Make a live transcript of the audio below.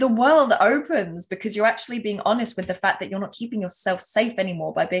the world opens because you're actually being honest with the fact that you're not keeping yourself safe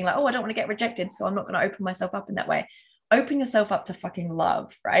anymore by being like, oh, I don't want to get rejected, so I'm not going to open myself up in that way. Open yourself up to fucking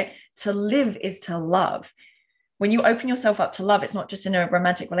love, right? To live is to love. When you open yourself up to love, it's not just in a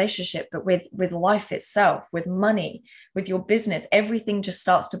romantic relationship, but with life itself, with money, with your business. Everything just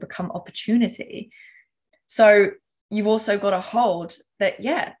starts to become opportunity. So you've also got to hold that,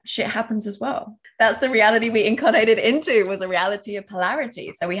 yeah, shit happens as well. That's the reality we incarnated into, was a reality of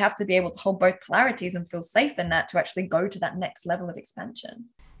polarity. So we have to be able to hold both polarities and feel safe in that to actually go to that next level of expansion.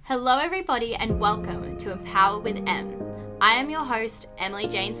 Hello everybody and welcome to Empower with Em. I am your host, Emily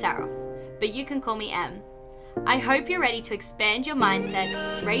Jane Saroff, but you can call me Em. I hope you're ready to expand your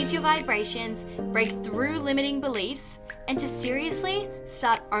mindset, raise your vibrations, break through limiting beliefs, and to seriously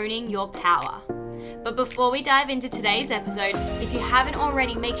start owning your power. But before we dive into today's episode, if you haven't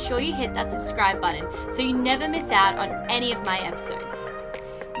already, make sure you hit that subscribe button so you never miss out on any of my episodes.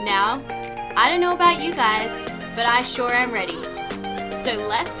 Now, I don't know about you guys, but I sure am ready. So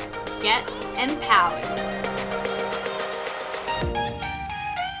let's get empowered.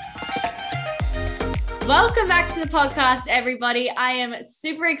 Welcome back to the podcast, everybody. I am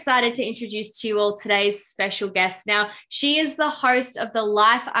super excited to introduce to you all today's special guest. Now, she is the host of the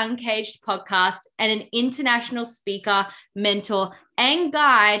Life Uncaged podcast and an international speaker, mentor, and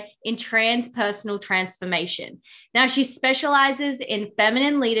guide in transpersonal transformation. Now, she specializes in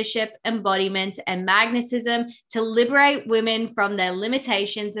feminine leadership, embodiment, and magnetism to liberate women from their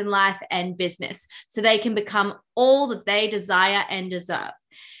limitations in life and business so they can become all that they desire and deserve.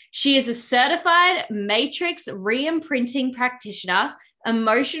 She is a certified matrix re-imprinting practitioner,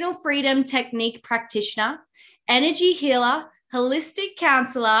 emotional freedom technique practitioner, energy healer, holistic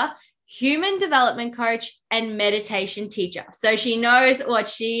counselor, human development coach, and meditation teacher. So she knows what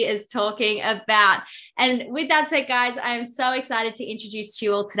she is talking about. And with that said, guys, I am so excited to introduce to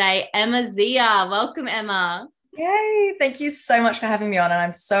you all today, Emma Zia. Welcome, Emma. Yay! Thank you so much for having me on. And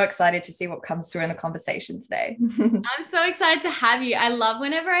I'm so excited to see what comes through in the conversation today. I'm so excited to have you. I love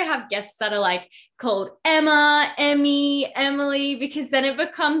whenever I have guests that are like called Emma, Emmy, Emily, because then it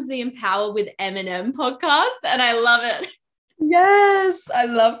becomes the Empower with Eminem podcast. And I love it. Yes, I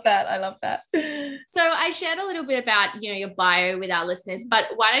love that. I love that. So I shared a little bit about, your bio with our listeners, but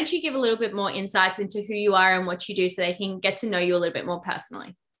why don't you give a little bit more insights into who you are and what you do so they can get to know you a little bit more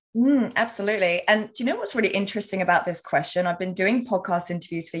personally? Absolutely. And do you know what's really interesting about this question? I've been doing podcast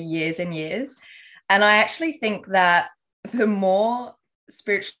interviews for years and years. And I actually think that the more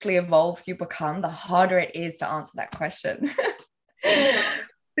spiritually evolved you become, the harder it is to answer that question.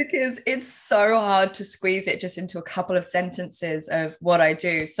 Because it's so hard to squeeze it just into a couple of sentences of what I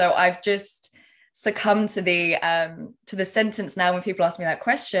do. So I've just succumbed to the sentence now when people ask me that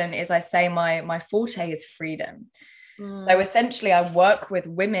question is I say my forte is freedom. So essentially, I work with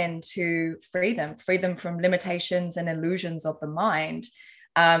women to free them from limitations and illusions of the mind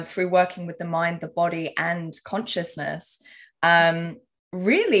through working with the mind, the body, and consciousness,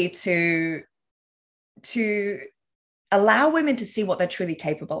 really to allow women to see what they're truly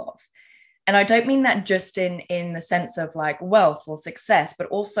capable of. And I don't mean that just in the sense of like wealth or success, but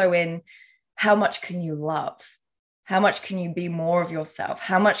also in how much can you love? How much can you be more of yourself?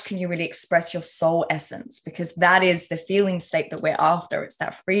 How much can you really express your soul essence? Because that is the feeling state that we're after. It's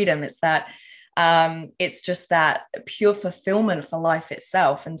that freedom. It's that, it's just that pure fulfillment for life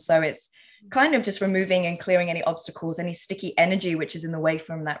itself. And so it's kind of just removing and clearing any obstacles, any sticky energy, which is in the way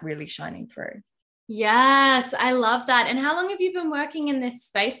from that really shining through. Yes, I love that. And how long have you been working in this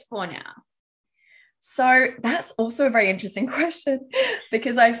space for now? So that's also a very interesting question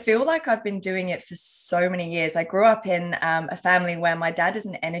because I feel like I've been doing it for so many years. I grew up in a family where my dad is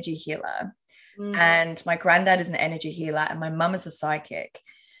an energy healer and my granddad is an energy healer and my mum is a psychic.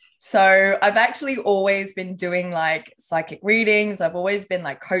 So I've actually always been doing like psychic readings. I've always been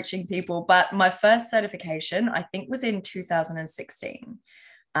like coaching people, but my first certification, I think, was in 2016.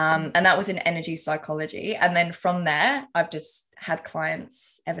 And that was in energy psychology. And then from there, I've just had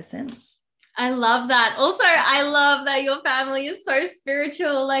clients ever since. I love that. Also, I love that your family is so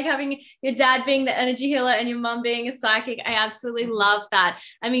spiritual, like having your dad being the energy healer and your mom being a psychic. I absolutely love that.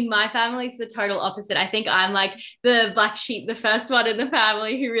 I mean, my family is the total opposite. I think I'm like the black sheep, the first one in the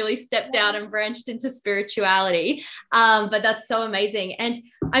family who really stepped out and branched into spirituality. But that's so amazing. And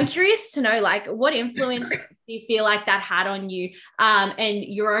I'm curious to know, like, what influence do you feel like that had on you and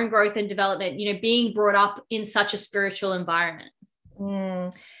your own growth and development, being brought up in such a spiritual environment?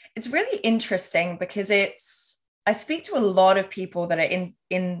 It's really interesting because I speak to a lot of people that are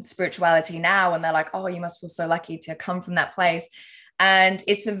in spirituality now, and they're like, oh, you must feel so lucky to come from that place. And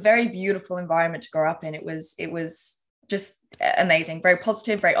it's a very beautiful environment to grow up in. It was just amazing, very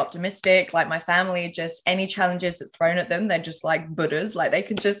positive, very optimistic. Like my family, just any challenges that's thrown at them, they're just like Buddhas, like they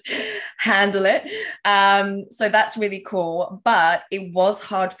can just handle it. So that's really cool. But it was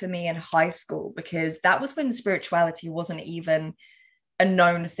hard for me in high school because that was when spirituality wasn't even a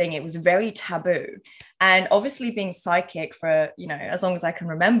known thing. It was very taboo. And obviously being psychic for, you know, as long as I can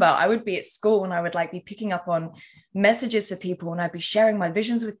remember, I would be at school and I would like be picking up on messages for people and I'd be sharing my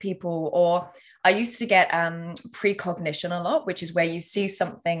visions with people. Or I used to get precognition a lot, which is where you see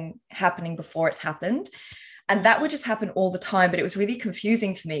something happening before it's happened. And that would just happen all the time. But it was really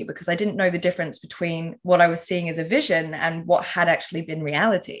confusing for me because I didn't know the difference between what I was seeing as a vision and what had actually been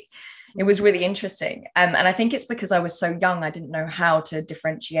reality. It was really interesting. And I think it's because I was so young, I didn't know how to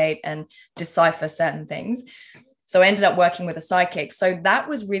differentiate and decipher certain things. So I ended up working with a psychic. So that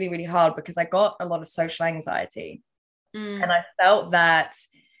was really, really hard because I got a lot of social anxiety. And I felt that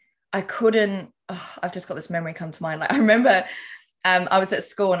I couldn't, I've just got this memory come to mind. Like I remember I was at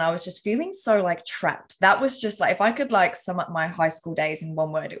school and I was just feeling so like trapped. That was just like, if I could like sum up my high school days in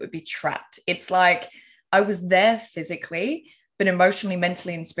one word, it would be trapped. It's like I was there physically, but emotionally,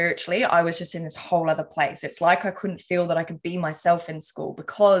 mentally, and spiritually, I was just in this whole other place. It's like I couldn't feel that I could be myself in school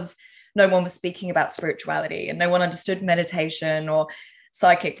because no one was speaking about spirituality and no one understood meditation or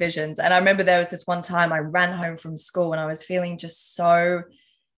psychic visions. And I remember there was this one time I ran home from school and I was feeling just so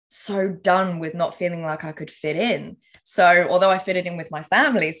done with not feeling like I could fit in. So although I fitted in with my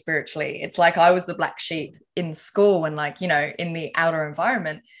family spiritually, it's like I was the black sheep in school and like, you know, in the outer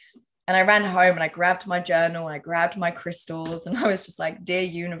environment. And I ran home and I grabbed my journal and I grabbed my crystals and I was just like, dear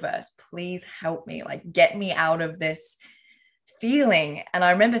universe, please help me, like get me out of this feeling. And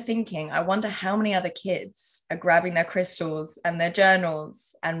I remember thinking, I wonder how many other kids are grabbing their crystals and their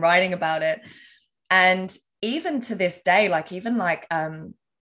journals and writing about it. And even to this day, like even like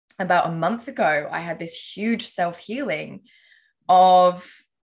about a month ago, I had this huge self-healing of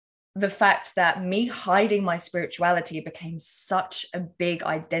the fact that me hiding my spirituality became such a big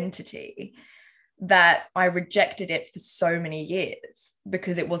identity that I rejected it for so many years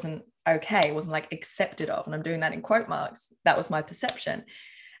because it wasn't okay. It wasn't like accepted of. And I'm doing that in quote marks. That was my perception.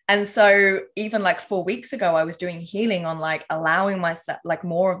 And so even like 4 weeks ago, I was doing healing on like allowing myself like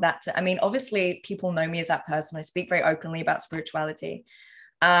more of that to, I mean, obviously people know me as that person. I speak very openly about spirituality.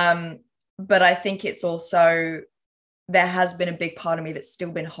 But I think it's also, there has been a big part of me that's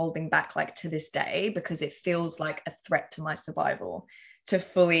still been holding back like to this day because it feels like a threat to my survival to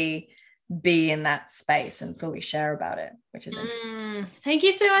fully be in that space and fully share about it, which is interesting. Thank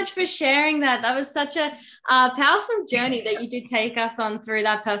you so much for sharing that. That was such a powerful journey that you did take us on through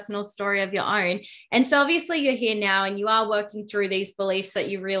that personal story of your own. And so obviously you're here now and you are working through these beliefs that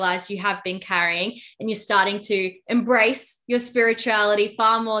you realize you have been carrying and you're starting to embrace your spirituality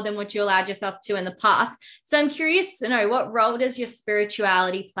far more than what you allowed yourself to in the past. So I'm curious to know, what role does your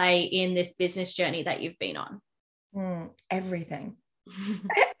spirituality play in this business journey that you've been on? Everything.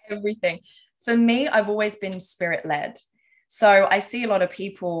 Everything. For me, I've always been spirit led. So I see a lot of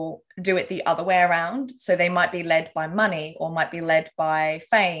people do it the other way around. So they might be led by money or might be led by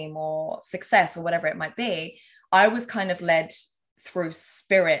fame or success or whatever it might be. I was kind of led through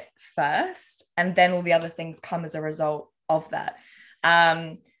spirit first, and then all the other things come as a result of that.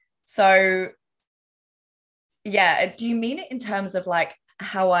 So yeah, do you mean it in terms of like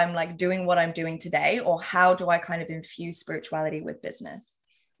how I'm like doing what I'm doing today, or how do I kind of infuse spirituality with business?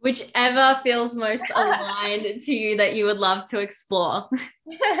 Whichever feels most aligned to you that you would love to explore.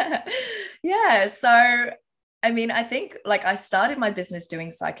 Yeah. So I mean, I think like I started my business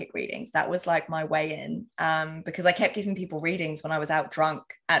doing psychic readings. That was like my way in, because I kept giving people readings when I was out drunk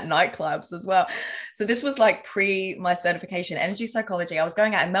at nightclubs as well. So this was like pre my certification, energy psychology. I was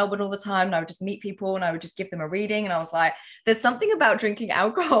going out in Melbourne all the time and I would just meet people and I would just give them a reading. And I was like, there's something about drinking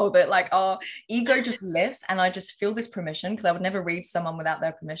alcohol that like our ego just lifts. And I just feel this permission, because I would never read someone without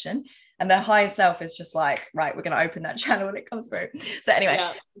their permission. And their higher self is just like, right, we're going to open that channel when it comes through. So anyway,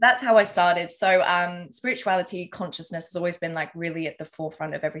 that's how I started. So spirituality, consciousness has always been like really at the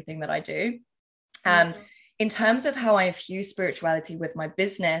forefront of everything that I do. In terms of how I infuse spirituality with my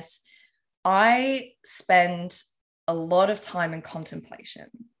business, I spend a lot of time in contemplation.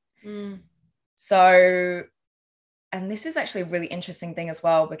 So, and this is actually a really interesting thing as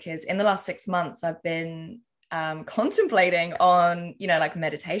well, because in the last 6 months, I've been contemplating on, you know, like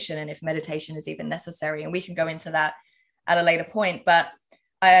meditation, and if meditation is even necessary, and we can go into that at a later point. But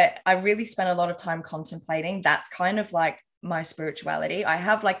I really spent a lot of time contemplating. That's kind of like my spirituality. I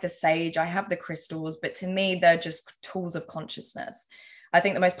have like the sage, I have the crystals, but to me, they're just tools of consciousness. I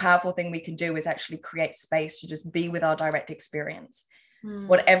think the most powerful thing we can do is actually create space to just be with our direct experience.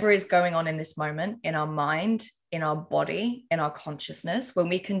 whatever is going on in this moment, in our mind, in our body, in our consciousness, when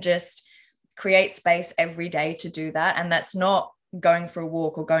we can just create space every day to do that. And that's not going for a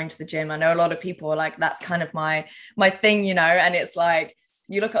walk or going to the gym. I know a lot of people are like, that's kind of my thing, you know, and it's like,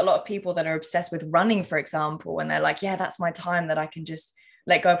 you look at a lot of people that are obsessed with running, for example, and they're like, yeah, that's my time that I can just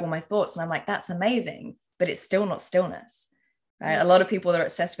let go of all my thoughts. And I'm like, that's amazing, but it's still not stillness, right? A lot of people that are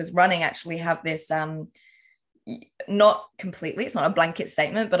obsessed with running actually have this, not completely, it's not a blanket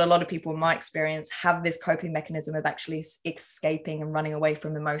statement, but a lot of people in my experience have this coping mechanism of actually escaping and running away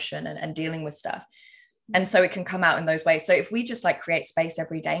from emotion and dealing with stuff. And so it can come out in those ways. So if we just like create space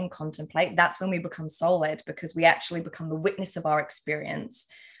every day and contemplate, that's when we become soul-led, because we actually become the witness of our experience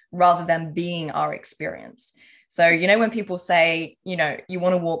rather than being our experience. So, you know, when people say, you know, you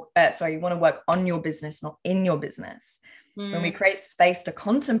want to work on your business, not in your business. When we create space to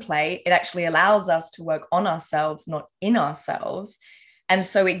contemplate, it actually allows us to work on ourselves, not in ourselves. And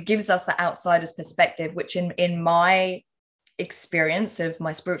so it gives us the outsider's perspective, which in my experience of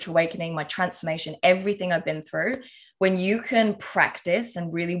my spiritual awakening, my transformation, everything I've been through, when you can practice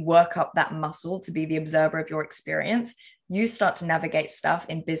and really work up that muscle to be the observer of your experience, you start to navigate stuff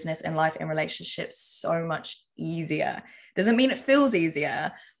in business and life and relationships so much easier. Doesn't mean it feels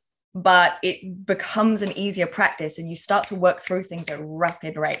easier, but it becomes an easier practice, and you start to work through things at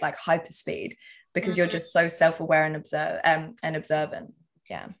rapid rate, like hyper speed, because you're just so self-aware and observant.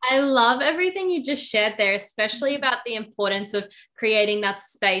 Yeah. I love everything you just shared there, especially about the importance of creating that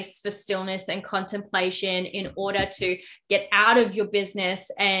space for stillness and contemplation in order to get out of your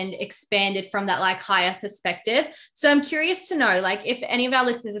business and expand it from that like higher perspective. So I'm curious to know, like, if any of our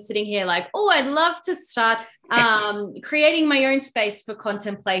listeners are sitting here like, oh, I'd love to start creating my own space for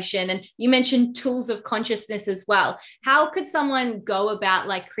contemplation. And you mentioned tools of consciousness as well. How could someone go about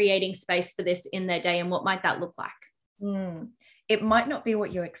like creating space for this in their day, and what might that look like? It might not be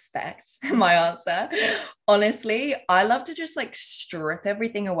what you expect, my answer. Honestly, I love to just like strip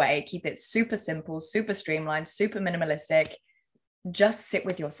everything away, keep it super simple, super streamlined, super minimalistic. Just sit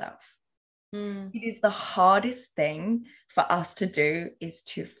with yourself. It is the hardest thing for us to do, is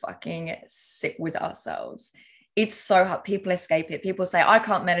to fucking sit with ourselves. It's so hard. People escape it. People say, I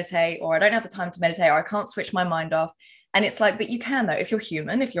can't meditate, or I don't have the time to meditate, or I can't switch my mind off. And it's like, but you can though. If you're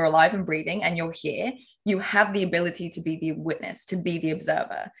human, if you're alive and breathing and you're here, you have the ability to be the witness, to be the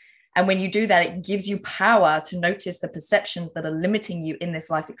observer. And when you do that, it gives you power to notice the perceptions that are limiting you in this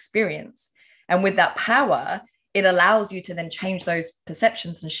life experience. And with that power, it allows you to then change those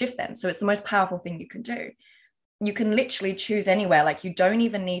perceptions and shift them. So it's the most powerful thing you can do. You can literally choose anywhere. Like, you don't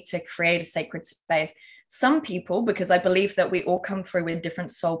even need to create a sacred space. Some people, because I believe that we all come through with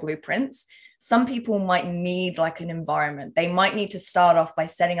different soul blueprints, some people might need like an environment. They might need to start off by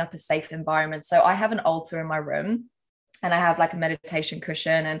setting up a safe environment. So I have an altar in my room, and I have like a meditation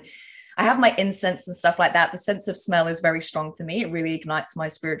cushion, and I have my incense and stuff like that. The sense of smell is very strong for me. It really ignites my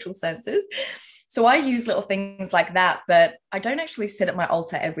spiritual senses. So I use little things like that, but I don't actually sit at my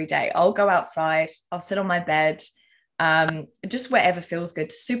altar every day. I'll go outside, I'll sit on my bed, just wherever feels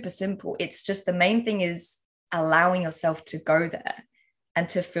good. Super simple. It's just, the main thing is allowing yourself to go there and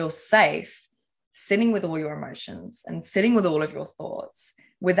to feel safe, sitting with all your emotions and sitting with all of your thoughts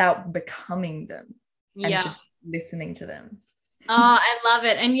without becoming them, and just listening to them. Oh, I love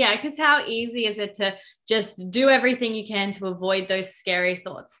it. And yeah, because how easy is it to just do everything you can to avoid those scary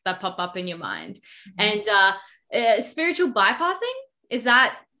thoughts that pop up in your mind? And spiritual bypassing, is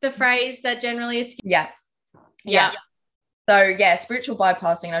that the phrase that generally it's? Yeah. So yeah, spiritual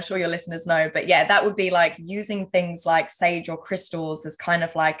bypassing, I'm sure your listeners know, but yeah, that would be like using things like sage or crystals as kind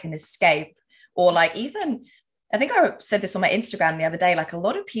of like an escape. Or like, even, I think I said this on my Instagram the other day, like a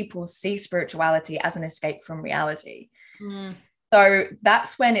lot of people see spirituality as an escape from reality. So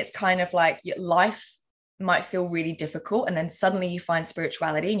that's when it's kind of like life might feel really difficult, and then suddenly you find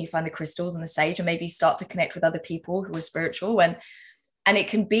spirituality and you find the crystals and the sage, and maybe you start to connect with other people who are spiritual, and it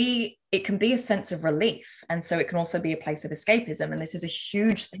can be a sense of relief. And so it can also be a place of escapism. And this is a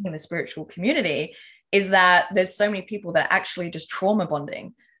huge thing in the spiritual community, is that there's so many people that are actually just trauma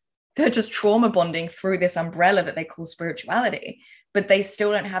bonding. They're just trauma bonding through this umbrella that they call spirituality, but they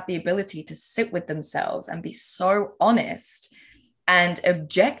still don't have the ability to sit with themselves and be so honest and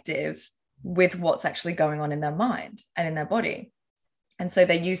objective with what's actually going on in their mind and in their body. And so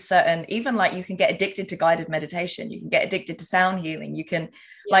they use certain, even like, you can get addicted to guided meditation. You can get addicted to sound healing. You can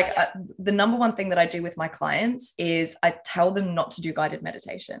the number one thing that I do with my clients is I tell them not to do guided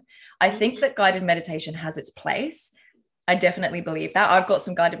meditation. I think that guided meditation has its place. I definitely believe that. I've got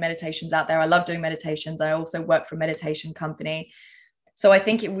some guided meditations out there. I love doing meditations. I also work for a meditation company. So I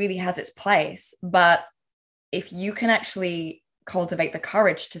think it really has its place. But if you can actually cultivate the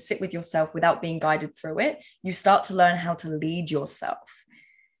courage to sit with yourself without being guided through it, you start to learn how to lead yourself.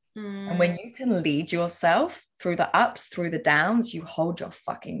 And when you can lead yourself through the ups, through the downs, you hold your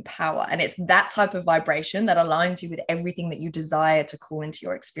fucking power. And it's that type of vibration that aligns you with everything that you desire to call into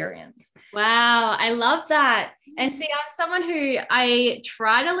your experience. Wow, I love that. And see, I'm someone who I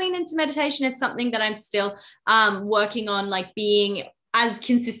try to lean into meditation. It's something that I'm still working on, like being as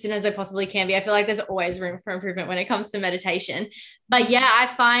consistent as I possibly can be. I feel like there's always room for improvement when it comes to meditation. But yeah, I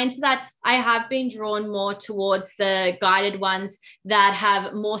find that I have been drawn more towards the guided ones that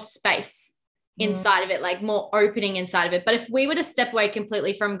have more space inside of it, like more opening inside of it. But if we were to step away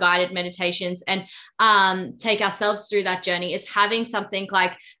completely from guided meditations and take ourselves through that journey, is having something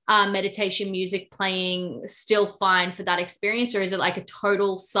like meditation music playing still fine for that experience? Or is it like a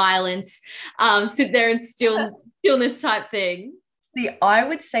total silence, sit there and stillness type thing? See, I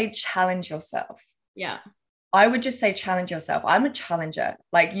would say challenge yourself. Yeah. I would just say challenge yourself. I'm a challenger.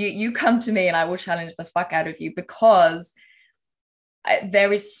 Like you come to me and I will challenge the fuck out of you, because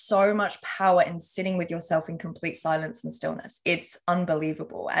there is so much power in sitting with yourself in complete silence and stillness. It's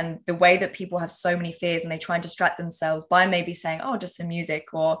unbelievable. And the way that people have so many fears and they try and distract themselves by maybe saying, oh, just some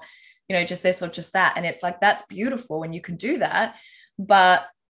music, or, you know, just this or just that. And it's like, that's beautiful and you can do that, but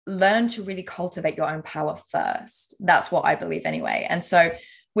learn to really cultivate your own power first. That's what I believe anyway. And so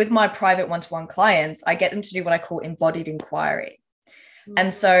with my private one-to-one clients, I get them to do what I call embodied inquiry.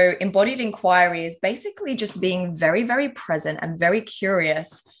 And so embodied inquiry is basically just being very, very present and very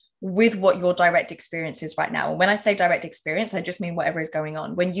curious with what your direct experience is right now. And when I say direct experience, I just mean whatever is going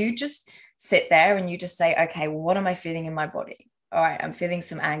on. When you just sit there and you just say, okay, well, what am I feeling in my body? All right, I'm feeling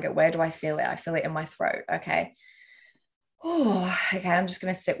some anger. Where do I feel it? I feel it in my throat. Okay. Oh, okay, I'm just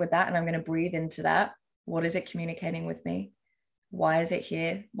going to sit with that and I'm going to breathe into that. What is it communicating with me? Why is it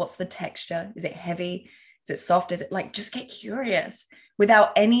here? What's the texture? Is it heavy? Is it soft? Is it like, just get curious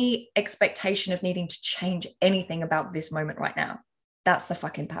without any expectation of needing to change anything about this moment right now. That's the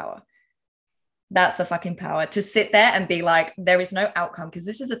fucking power. That's the fucking power, to sit there and be like, there is no outcome. Because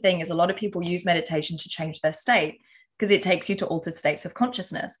this is the thing, is a lot of people use meditation to change their state, because it takes you to altered states of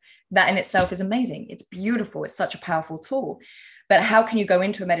consciousness. That in itself is amazing. It's beautiful. It's such a powerful tool. But how can you go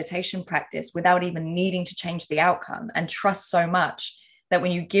into a meditation practice without even needing to change the outcome, and trust so much that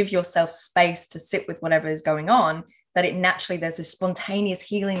when you give yourself space to sit with whatever is going on, that it naturally, there's this spontaneous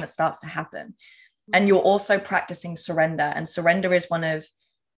healing that starts to happen. And you're also practicing surrender. And surrender is one of,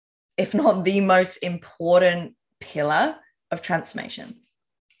 if not the most important pillar of transformation.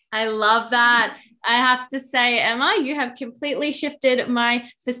 I love that. I have to say, Emma, you have completely shifted my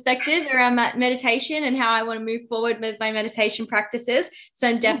perspective around meditation and how I want to move forward with my meditation practices. So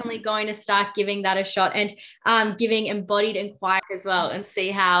I'm definitely going to start giving that a shot, and giving embodied inquiry as well, and see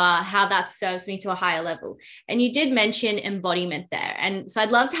how that serves me to a higher level. And you did mention embodiment there. And so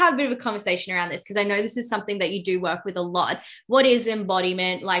I'd love to have a bit of a conversation around this, because I know this is something that you do work with a lot. What is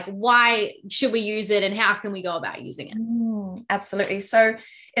embodiment? Like, why should we use it, and how can we go about using it? Absolutely. So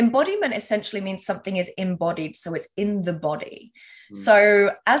embodiment essentially means something is embodied, so it's in the body.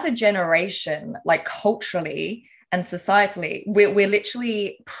 So as a generation, like culturally and societally, we're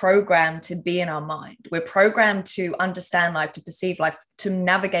literally programmed to be in our mind. We're programmed to understand life, to perceive life, to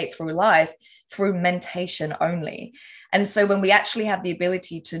navigate through life through mentation only. And so when we actually have the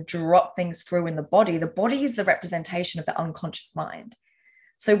ability to drop things through in the body is the representation of the unconscious mind.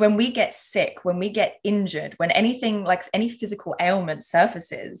 So when we get sick, when we get injured, when anything like any physical ailment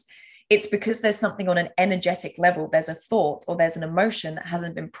surfaces, it's because there's something on an energetic level. There's a thought or there's an emotion that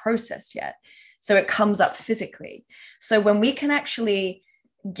hasn't been processed yet. So it comes up physically. So when we can actually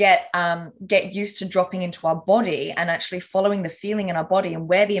get used to dropping into our body and actually following the feeling in our body and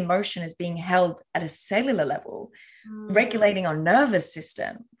where the emotion is being held at a cellular level, regulating our nervous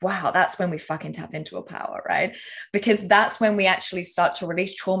system, wow, that's when we fucking tap into a power, right? Because that's when we actually start to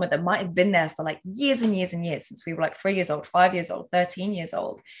release trauma that might have been there for like years and years and years, since we were like 3 years old, 5 years old, 13 years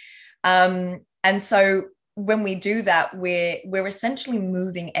old. And so when we do that, we're essentially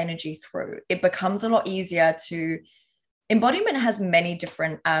moving energy through. It becomes a lot easier to. Embodiment has many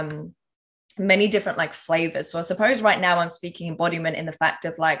different like flavors. So I suppose right now I'm speaking embodiment in the fact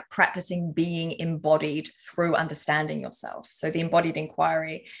of like practicing being embodied through understanding yourself. So the embodied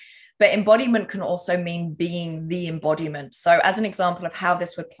inquiry, but embodiment can also mean being the embodiment. So as an example of how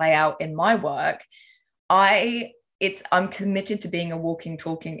this would play out in my work, I'm committed to being a walking,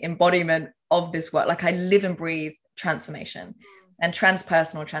 talking embodiment of this work. Like I live and breathe transformation. And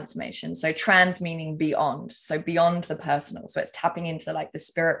transpersonal transformation. So trans meaning beyond. So beyond the personal. So it's tapping into like the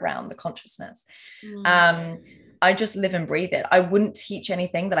spirit realm, the consciousness. I just live and breathe it. I wouldn't teach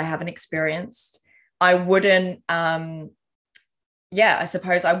anything that I haven't experienced. I wouldn't yeah, I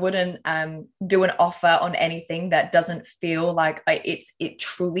suppose I wouldn't do an offer on anything that doesn't feel like it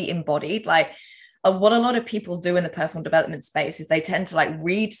truly embodied. Like what a lot of people do in the personal development space is they tend to like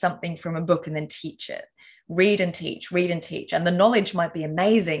read something from a book and then teach it. Read and teach, read and teach. And the knowledge might be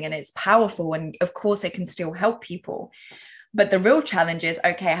amazing and it's powerful. And of course, it can still help people. But the real challenge is,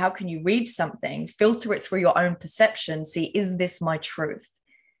 okay, how can you read something, filter it through your own perception, see, is this my truth?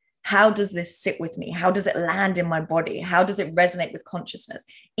 How does this sit with me? How does it land in my body? How does it resonate with consciousness?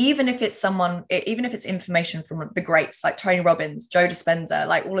 Even if it's information from the greats like Tony Robbins, Joe Dispenza,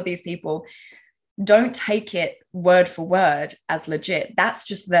 like all of these people, don't take it word for word as legit. That's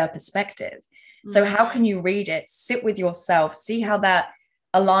just their perspective. So how can you read it, sit with yourself, see how that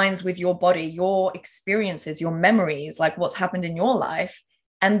aligns with your body, your experiences, your memories, like what's happened in your life,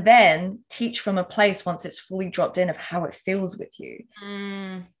 and then teach from a place once it's fully dropped in of how it feels with you.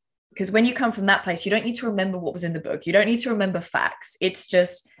 Because when you come from that place, you don't need to remember what was in the book. You don't need to remember facts. You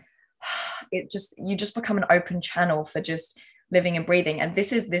just become an open channel for just living and breathing. And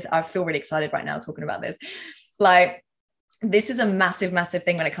this, I feel really excited right now talking about this. Like, this is a massive, massive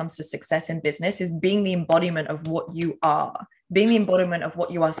thing when it comes to success in business, is being the embodiment of what you are, being the embodiment of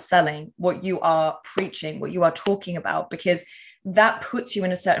what you are selling, what you are preaching, what you are talking about, because that puts you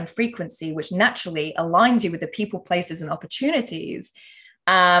in a certain frequency, which naturally aligns you with the people, places, and opportunities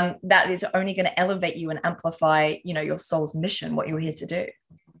that is only going to elevate you and amplify, your soul's mission, what you're here to do.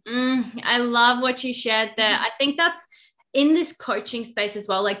 I love what you shared there. I think that's in this coaching space as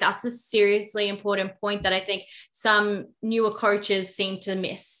well. Like, that's a seriously important point that I think some newer coaches seem to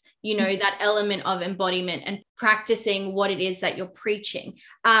miss, that element of embodiment and practicing what it is that you're preaching.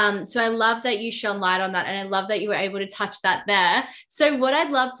 So I love that you shone light on that. And I love that you were able to touch that there. So what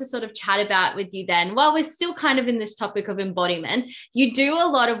I'd love to sort of chat about with you then, while we're still kind of in this topic of embodiment, you do a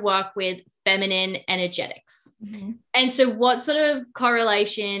lot of work with feminine energetics. And so what sort of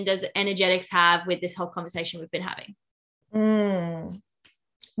correlation does energetics have with this whole conversation we've been having?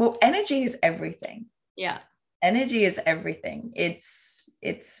 Well, energy is everything. Yeah. Energy is everything. It's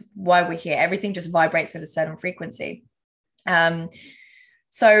why we're here. Everything just vibrates at a certain frequency.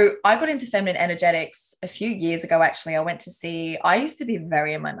 So I got into feminine energetics a few years ago. Actually, I used to be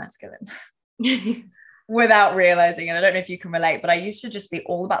very in my masculine without realizing it. I don't know if you can relate, but I used to just be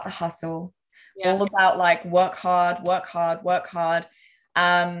all about the hustle, all about like work hard.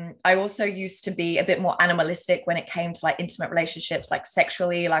 I also used to be a bit more animalistic when it came to like intimate relationships, like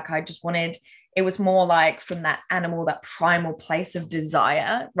sexually, like it was more like from that animal, that primal place of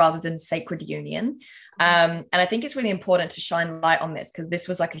desire rather than sacred union. And I think it's really important to shine light on this, because this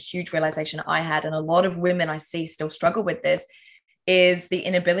was like a huge realization I had. And a lot of women I see still struggle with this, is the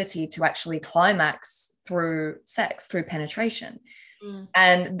inability to actually climax through sex, through penetration.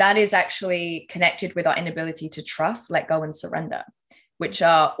 And that is actually connected with our inability to trust, let go, and surrender, which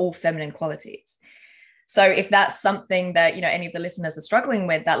are all feminine qualities. So if that's something that, any of the listeners are struggling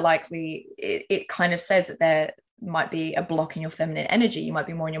with, that likely it kind of says that there might be a block in your feminine energy. You might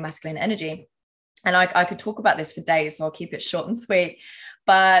be more in your masculine energy. And I could talk about this for days, so I'll keep it short and sweet.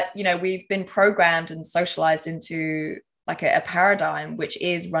 But, we've been programmed and socialized into like a paradigm which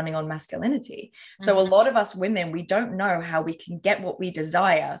is running on masculinity. So a lot of us women, we don't know how we can get what we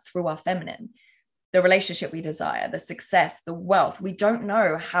desire through our feminine. The relationship we desire, the success, the wealth. We don't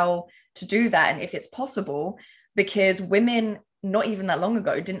know how to do that, and if it's possible, because women not even that long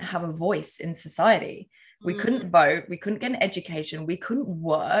ago didn't have a voice in society. We couldn't vote, we couldn't get an education, we couldn't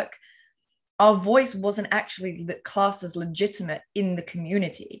work. Our voice wasn't actually classed as legitimate in the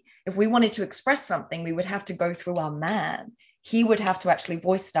community. If we wanted to express something, we would have to go through our man. He would have to actually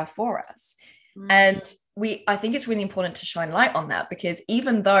voice stuff for us. And I think it's really important to shine light on that, because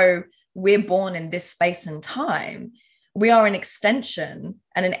even though we're born in this space and time, we are an extension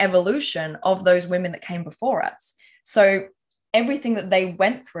and an evolution of those women that came before us. So everything that they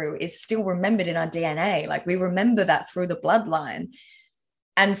went through is still remembered in our DNA. Like, we remember that through the bloodline.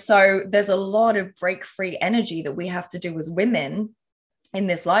 And so there's a lot of break free energy that we have to do as women in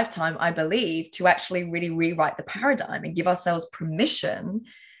this lifetime, I believe, to actually really rewrite the paradigm and give ourselves permission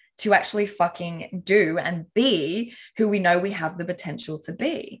to actually fucking do and be who we know we have the potential to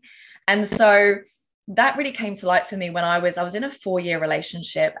be. And so that really came to light for me when I was in a 4-year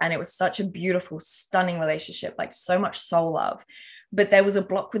relationship, and it was such a beautiful, stunning relationship, like so much soul love. But there was a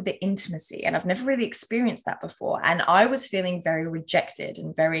block with the intimacy, and I've never really experienced that before. And I was feeling very rejected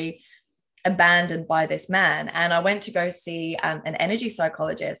and very abandoned by this man. And I went to go see an energy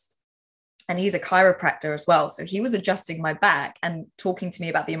psychologist, and he's a chiropractor as well. So he was adjusting my back and talking to me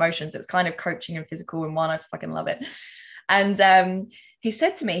about the emotions. It was kind of coaching and physical in one. I fucking love it. And he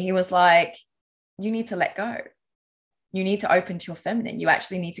said to me, he was like, you need to let go. You need to open to your feminine. You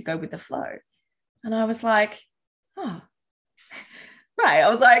actually need to go with the flow. And I was like, oh, right. I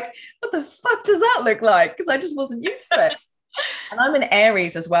was like, what the fuck does that look like? Because I just wasn't used to it. And I'm an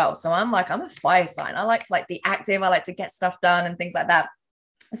Aries as well. So I'm a fire sign. I like to like be active. I like to get stuff done and things like that.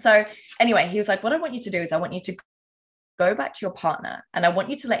 So anyway, he was like, what I want you to do is I want you to go back to your partner and I want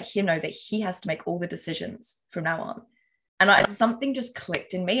you to let him know that he has to make all the decisions from now on. And something just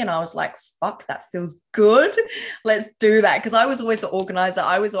clicked in me and I was like, fuck, that feels good. Let's do that. Because I was always the organizer.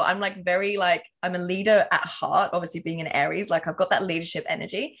 I'm like very like, I'm a leader at heart, obviously being an Aries, like I've got that leadership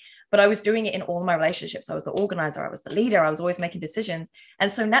energy, but I was doing it in all my relationships. I was the organizer, I was the leader, I was always making decisions.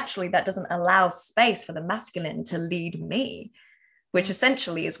 And so naturally that doesn't allow space for the masculine to lead me, which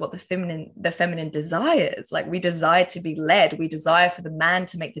essentially is what the feminine desires. Like we desire to be led. We desire for the man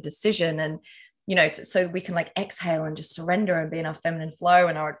to make the decision and, you know, so we can like exhale and just surrender and be in our feminine flow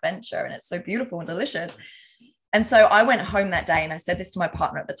and our adventure. And it's so beautiful and delicious. And so I went home that day and I said this to my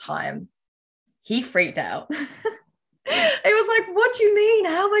partner at the time. He freaked out. He was like, what do you mean?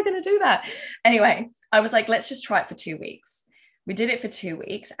 How am I going to do that? Anyway, I was like, let's just try it for 2 weeks. We did it for 2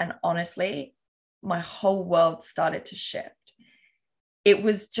 weeks. And honestly, my whole world started to shift. It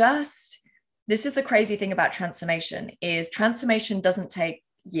was just, this is the crazy thing about transformation is transformation doesn't take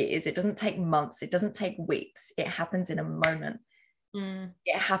years. It doesn't take months. It doesn't take weeks. It happens in a moment.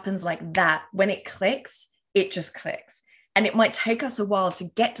 It happens like that. When it clicks, it just clicks. And it might take us a while to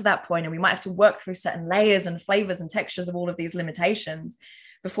get to that point, and we might have to work through certain layers and flavors and textures of all of these limitations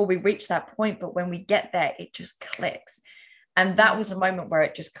before we reach that point. But when we get there, it just clicks. And that was a moment where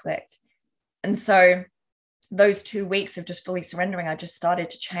it just clicked. And so those 2 weeks of just fully surrendering, I just started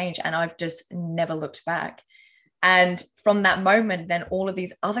to change and I've just never looked back. And from that moment, then all of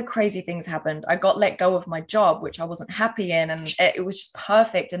these other crazy things happened. I got let go of my job, which I wasn't happy in, and it was just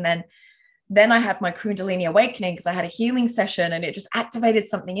perfect. And then I had my Kundalini awakening because I had a healing session and it just activated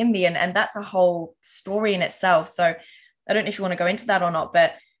something in me. And that's a whole story in itself. So I don't know if you want to go into that or not,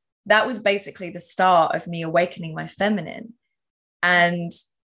 but that was basically the start of me awakening my feminine. And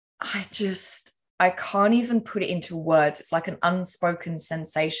I can't even put it into words. It's like an unspoken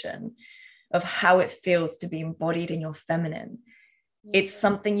sensation of how it feels to be embodied in your feminine. It's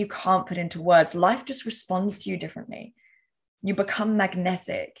something you can't put into words. Life just responds to you differently. You become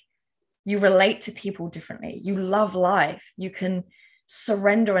magnetic. You relate to people differently. You love life. You can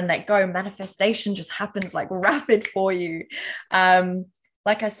surrender and let go. Manifestation just happens like rapid for you.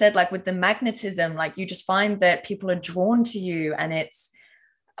 Like I said, like with the magnetism, like you just find that people are drawn to you, and it's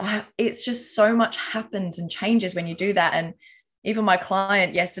just so much happens and changes when you do that. And even my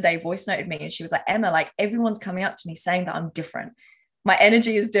client yesterday voice noted me and she was like, Emma, like everyone's coming up to me saying that I'm different. My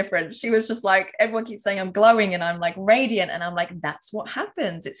energy is different. She was just like, everyone keeps saying I'm glowing and I'm like radiant. And I'm like, that's what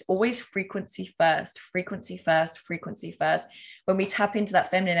happens. It's always frequency first, frequency first, frequency first. When we tap into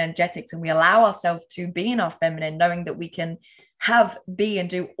that feminine energetics and we allow ourselves to be in our feminine, knowing that we can be and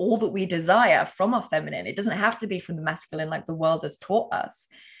do all that we desire from our feminine. It doesn't have to be from the masculine like the world has taught us.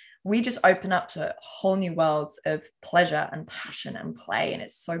 We just open up to whole new worlds of pleasure and passion and play. And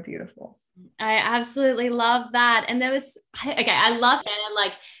it's so beautiful. I absolutely love that. And I love that, and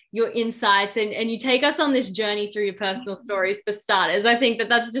like your insights and you take us on this journey through your personal stories for starters. I think that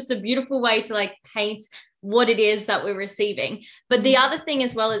that's just a beautiful way to like paint what it is that we're receiving. But the other thing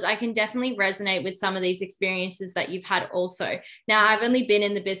as well is I can definitely resonate with some of these experiences that you've had also. Now, I've only been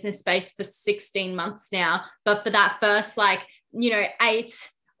in the business space for 16 months now, but for that first 8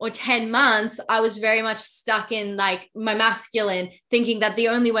 or 10 months, I was very much stuck in like my masculine, thinking that the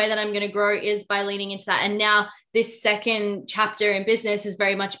only way that I'm going to grow is by leaning into that. And now this second chapter in business has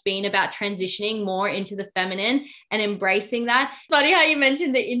very much been about transitioning more into the feminine and embracing that. It's funny how you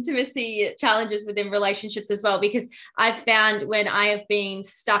mentioned the intimacy challenges within relationships as well, because I've found when I have been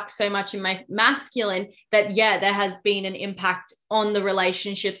stuck so much in my masculine that, there has been an impact on the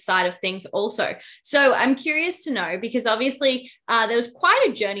relationship side of things also. So I'm curious to know, because obviously there was quite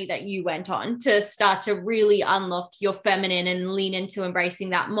a journey that you went on to start to really unlock your feminine and lean into embracing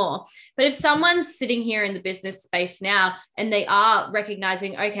that more. But if someone's sitting here in the business space now and they are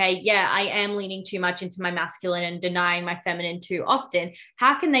recognizing, okay, I am leaning too much into my masculine and denying my feminine too often,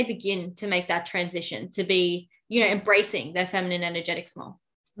 how can they begin to make that transition to be, embracing their feminine energetics more?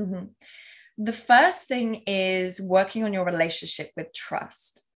 Mm-hmm. The first thing is working on your relationship with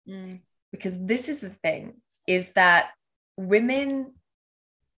trust. Because this is the thing, is that women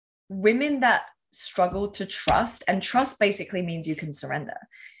that struggle to trust, and trust basically means you can surrender.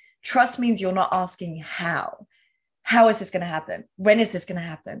 Trust means you're not asking how is this going to happen? When is this going to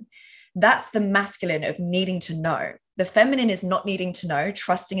happen? That's the masculine of needing to know. The feminine is not needing to know,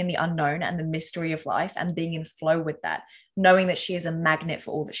 trusting in the unknown and the mystery of life and being in flow with that, knowing that she is a magnet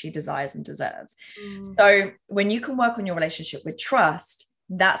for all that she desires and deserves. So when you can work on your relationship with trust,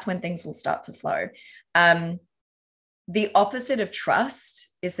 that's when things will start to flow. The opposite of trust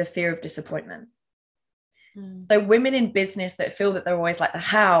is the fear of disappointment. So women in business that feel that they're always like the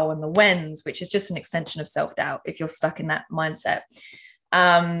how and the whens, which is just an extension of self-doubt if you're stuck in that mindset.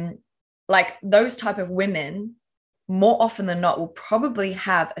 Like those type of women, more often than not, will probably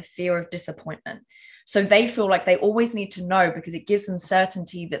have a fear of disappointment. So they feel like they always need to know because it gives them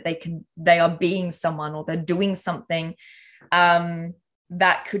certainty that they are being someone or they're doing something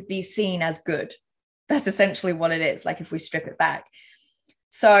that could be seen as good. That's essentially what it is, like if we strip it back.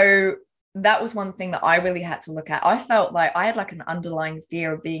 So that was one thing that I really had to look at. I felt like I had like an underlying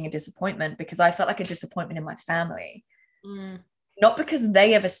fear of being a disappointment because I felt like a disappointment in my family. Not because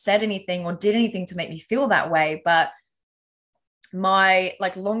they ever said anything or did anything to make me feel that way, but my,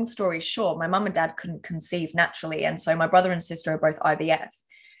 like, long story short, my mum and dad couldn't conceive naturally. And so my brother and sister are both IVF.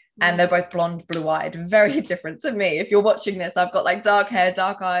 And they're both blonde, blue-eyed, very different to me. If you're watching this, I've got like dark hair,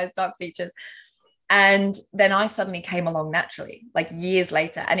 dark eyes, dark features. And then I suddenly came along naturally, like years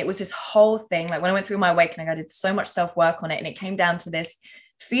later. And it was this whole thing. Like when I went through my awakening, I did so much self-work on it. And it came down to this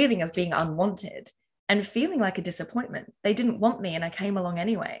feeling of being unwanted and feeling like a disappointment. They didn't want me and I came along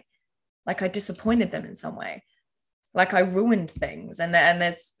anyway. Like I disappointed them in some way. Like I ruined things. And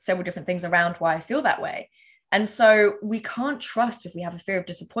there's several different things around why I feel that way. And so we can't trust if we have a fear of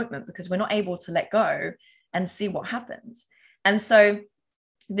disappointment because we're not able to let go and see what happens. And so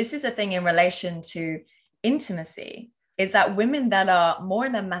this is a thing in relation to intimacy, is that women that are more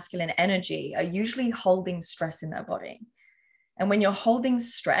in their masculine energy are usually holding stress in their body. And when you're holding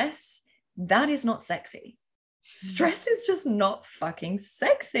stress, that is not sexy. Stress is just not fucking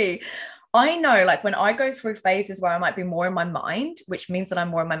sexy. I know, like when I go through phases where I might be more in my mind, which means that I'm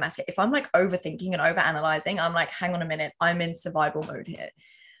more in my masculine. If I'm like overthinking and overanalyzing, I'm like, hang on a minute, I'm in survival mode here.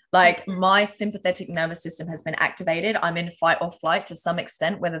 Like my sympathetic nervous system has been activated. I'm in fight or flight to some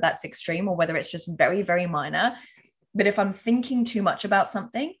extent, whether that's extreme or whether it's just very, very minor. But if I'm thinking too much about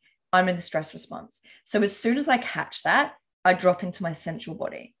something, I'm in the stress response. So as soon as I catch that, I drop into my sensual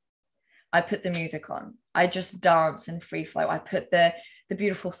body. I put the music on. I just dance and free flow. I put the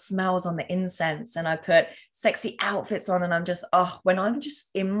beautiful smells on, the incense, and I put sexy outfits on. And I'm just, when I'm just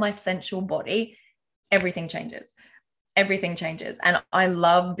in my sensual body, everything changes. Everything changes. And I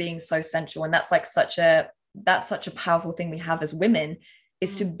love being so sensual. And that's such a powerful thing we have as women,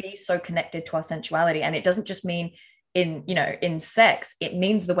 is to be so connected to our sensuality. And it doesn't just mean in sex, it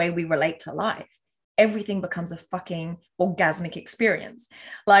means the way we relate to life. Everything becomes a fucking orgasmic experience.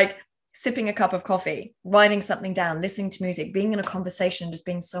 Like sipping a cup of coffee, writing something down, listening to music, being in a conversation, just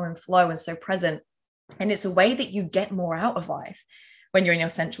being so in flow and so present. And it's a way that you get more out of life when you're in your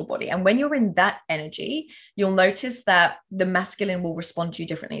sensual body. And when you're in that energy, you'll notice that the masculine will respond to you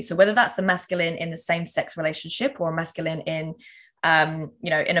differently. So whether that's the masculine in the same sex relationship or masculine in,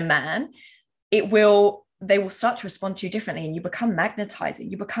 in a man, they will start to respond to you differently, and you become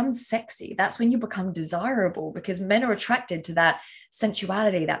magnetizing, you become sexy. That's when you become desirable, because men are attracted to that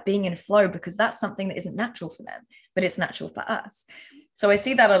sensuality, that being in flow, because that's something that isn't natural for them, but it's natural for us. So I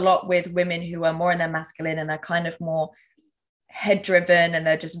see that a lot with women who are more in their masculine, and they're kind of more head driven, and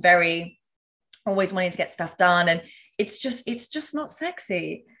they're just very always wanting to get stuff done. And it's just not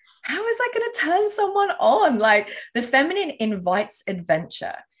sexy. How is that going to turn someone on? Like, the feminine invites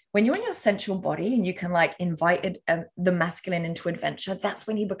adventure. When you're in your sensual body and you can like invite the masculine into adventure, that's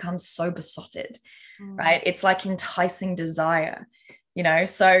when he becomes so besotted, right? It's like enticing desire,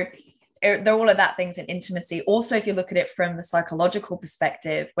 so they're all of that things in intimacy. Also, if you look at it from the psychological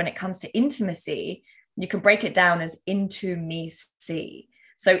perspective, when it comes to intimacy, you can break it down as into me see.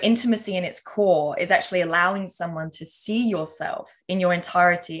 So intimacy in its core is actually allowing someone to see yourself in your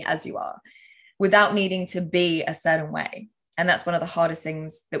entirety as you are, without needing to be a certain way. And that's one of the hardest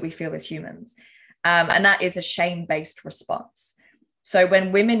things that we feel as humans. And that is a shame-based response. So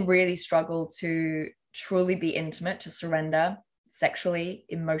when women really struggle to truly be intimate, to surrender sexually,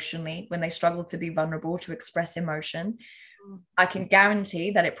 emotionally, when they struggle to be vulnerable, to express emotion, I can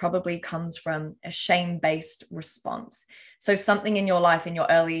guarantee that it probably comes from a shame-based response. So something in your life, in your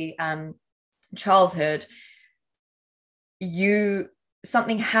early childhood,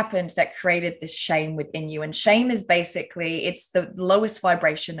 something happened that created this shame within you. And shame is basically, it's the lowest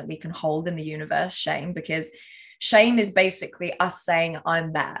vibration that we can hold in the universe, shame, because shame is basically us saying,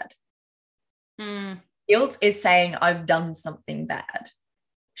 I'm bad. Guilt is saying, I've done something bad.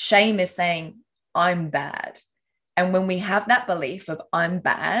 Shame is saying, I'm bad. And when we have that belief of I'm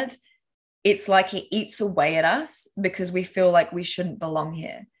bad, it's like it eats away at us because we feel like we shouldn't belong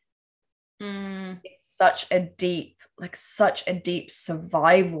here. It's such a deep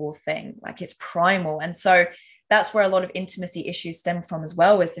survival thing. Like it's primal. And so that's where a lot of intimacy issues stem from as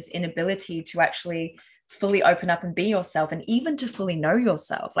well, is this inability to actually fully open up and be yourself, and even to fully know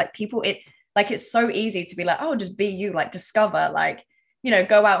yourself. Like it's so easy to be like, oh, just be you, like discover, like,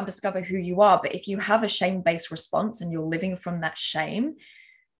 go out and discover who you are. But if you have a shame-based response and you're living from that shame,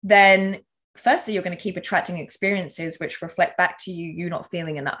 then firstly, you're going to keep attracting experiences which reflect back to you not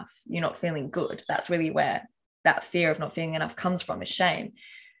feeling enough, you're not feeling good. That's really where that fear of not feeling enough comes from, is shame,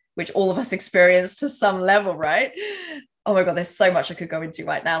 which all of us experience to some level, right? Oh my God, there's so much I could go into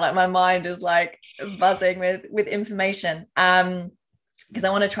right now. Like my mind is like buzzing with information. Because I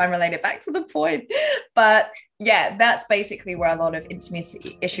want to try and relate it back to the point. But yeah, that's basically where a lot of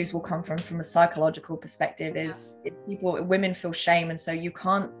intimacy issues will come from a psychological perspective, is women feel shame. And so you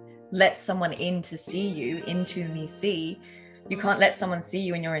can't let someone in to see you, into me see. You can't let someone see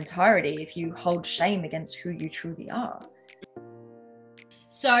you in your entirety if you hold shame against who you truly are.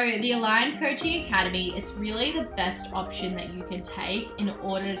 So the Aligned Coaching Academy, it's really the best option that you can take in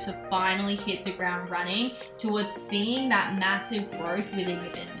order to finally hit the ground running towards seeing that massive growth within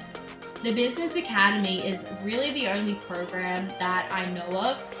your business. The Business Academy is really the only program that I know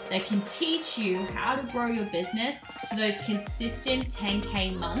of that can teach you how to grow your business to those consistent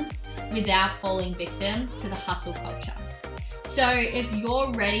 10K months without falling victim to the hustle culture. So if you're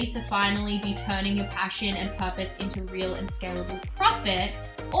ready to finally be turning your passion and purpose into real and scalable profit,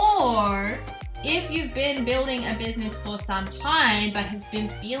 or if you've been building a business for some time but have been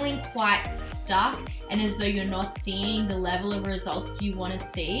feeling quite stuck and as though you're not seeing the level of results you want to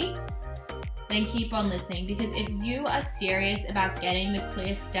see, then keep on listening, because if you are serious about getting the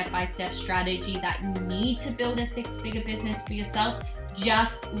clear step-by-step strategy that you need to build a six-figure business for yourself,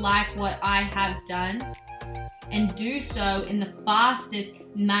 just like what I have done, and do so in the fastest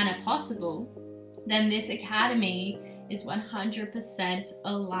manner possible, then this academy is 100%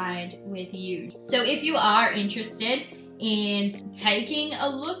 aligned with you. So if you are interested in taking a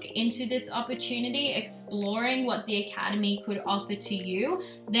look into this opportunity, exploring what the academy could offer to you,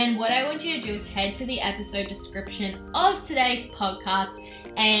 then what I want you to do is head to the episode description of today's podcast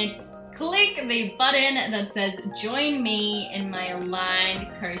and click the button that says join me in my Aligned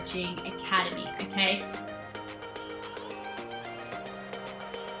Coaching Academy, okay?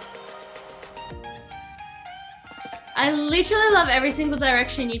 I literally love every single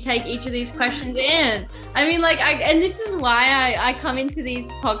direction you take each of these questions in. I mean, and this is why I come into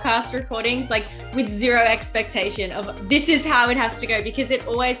these podcast recordings like with zero expectation of this is how it has to go, because it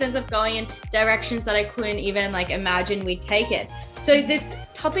always ends up going in directions that I couldn't even imagine we'd take it. So this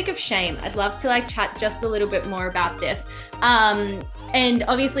topic of shame, I'd love to chat just a little bit more about this. And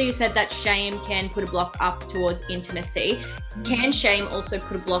obviously you said that shame can put a block up towards intimacy. Can shame also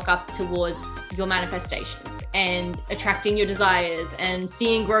put a block up towards your manifestations and attracting your desires and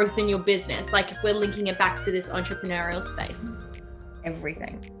seeing growth in your business? Like if we're linking it back to this entrepreneurial space.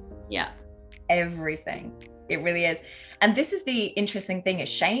 Everything. Yeah. Everything. It really is. And this is the interesting thing, is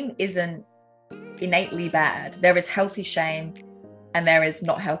shame isn't innately bad. There is healthy shame and there is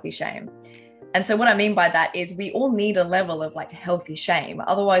not healthy shame. And so what I mean by that is we all need a level of healthy shame.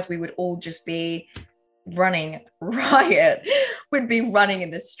 Otherwise we would all just be running riot. We'd be running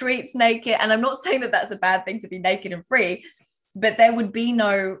in the streets naked. And I'm not saying that that's a bad thing to be naked and free, but there would be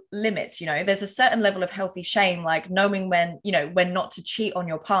no limits. There's a certain level of healthy shame, like knowing when not to cheat on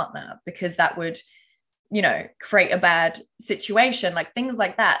your partner, because that would, create a bad situation. Like things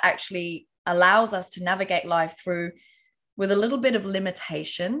like that actually allows us to navigate life through with a little bit of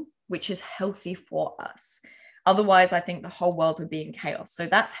limitation, which is healthy for us. Otherwise, I think the whole world would be in chaos. So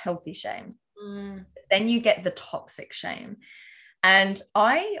that's healthy shame. Then you get the toxic shame. And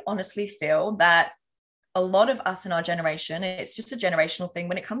I honestly feel that a lot of us in our generation, it's just a generational thing.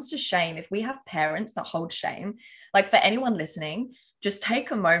 When it comes to shame, if we have parents that hold shame, like for anyone listening, just take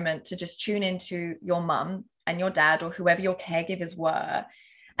a moment to just tune into your mum and your dad or whoever your caregivers were,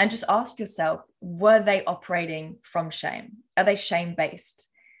 and just ask yourself, were they operating from shame? Are they shame-based?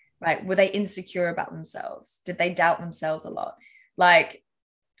 Right? Were they insecure about themselves? Did they doubt themselves a lot? Like,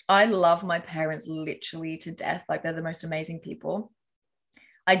 I love my parents literally to death. Like, they're the most amazing people.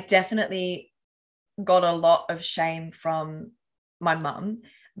 I definitely got a lot of shame from my mum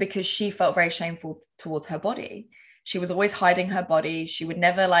because she felt very shameful towards her body. She was always hiding her body. She would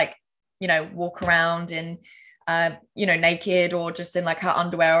never walk around in, naked or just in her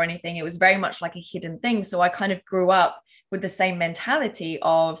underwear or anything. It was very much like a hidden thing. So I kind of grew up with the same mentality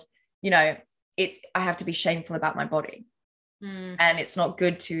of, I have to be shameful about my body. And it's not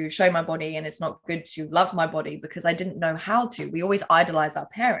good to show my body, and it's not good to love my body because I didn't know how to. We always idolize our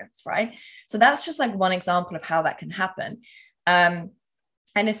parents, right? So that's just like one example of how that can happen. And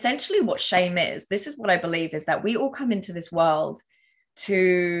essentially what shame is, this is what I believe, is that we all come into this world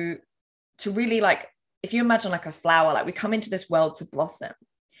to really, like, if you imagine like a flower, like we come into this world to blossom.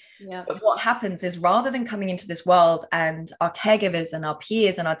 Yeah. But what happens is, rather than coming into this world and our caregivers and our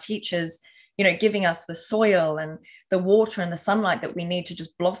peers and our teachers, you know, giving us the soil and the water and the sunlight that we need to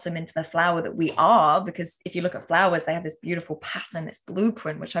just blossom into the flower that we are, because if you look at flowers, they have this beautiful pattern, this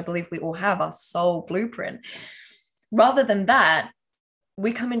blueprint, which I believe we all have, our soul blueprint. Rather than that,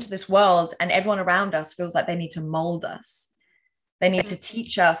 we come into this world and everyone around us feels like they need to mold us. They need to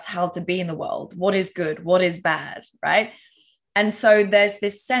teach us how to be in the world, what is good, what is bad, right? And so there's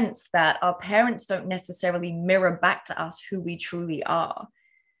this sense that our parents don't necessarily mirror back to us who we truly are.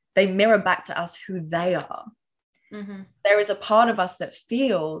 They mirror back to us who they are. Mm-hmm. There is a part of us that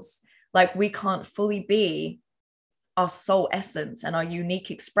feels like we can't fully be our soul essence and our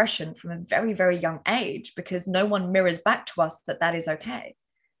unique expression from a very, very young age, because no one mirrors back to us that that is okay.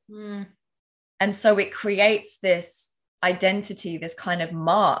 And so it creates this identity, this kind of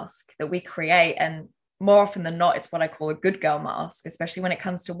mask that we create. And more often than not, it's what I call a good girl mask, especially when it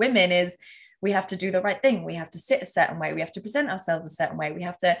comes to women, is we have to do the right thing. We have to sit a certain way. We have to present ourselves a certain way. We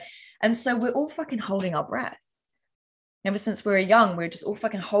have to, and so we're all fucking holding our breath. Ever since we were young, we're just all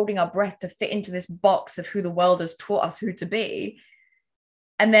fucking holding our breath to fit into this box of who the world has taught us who to be.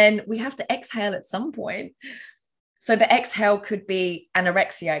 And then we have to exhale at some point. So the exhale could be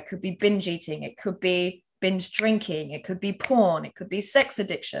anorexia, it could be binge eating, it could be binge drinking, it could be porn, it could be sex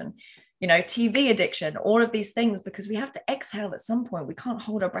addiction, you know, TV addiction, all of these things, because we have to exhale at some point. We can't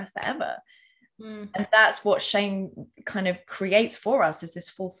hold our breath forever. And that's what shame kind of creates for us, is this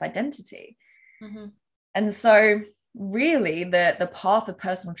false identity. And so really the path of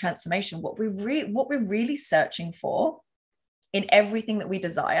personal transformation, what we're really searching for in everything that we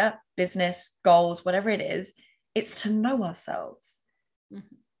desire, business, goals, whatever it is, it's to know ourselves.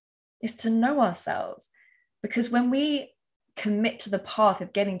 It's to know ourselves. Because when we commit to the path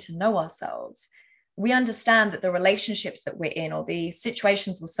of getting to know ourselves, we understand that the relationships that we're in, or the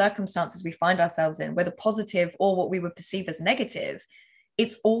situations or circumstances we find ourselves in, whether positive or what we would perceive as negative,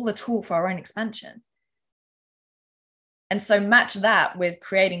 it's all a tool for our own expansion. And so match that with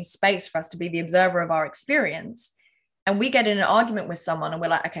creating space for us to be the observer of our experience. And we get in an argument with someone and we're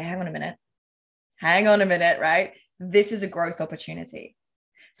like, okay, hang on a minute, right? This is a growth opportunity.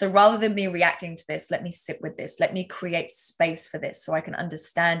 So rather than me reacting to this, let me sit with this. Let me create space for this so I can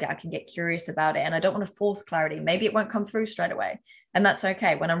understand it. I can get curious about it. And I don't want to force clarity. Maybe it won't come through straight away. And that's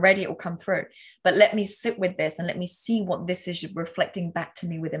okay. When I'm ready, it will come through. But let me sit with this and let me see what this is reflecting back to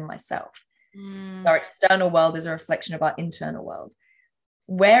me within myself. Our external world is a reflection of our internal world.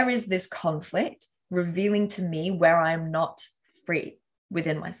 Where is this conflict revealing to me where I am not free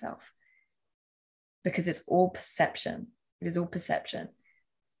within myself? Because it's all perception. It is all perception.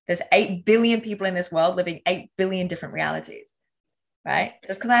 There's 8 billion people in this world living 8 billion different realities, right?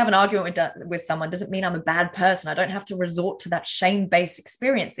 Just because I have an argument with someone doesn't mean I'm a bad person. I don't have to resort to that shame-based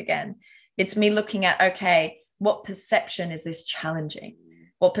experience again. It's me looking at, okay, what perception is this challenging?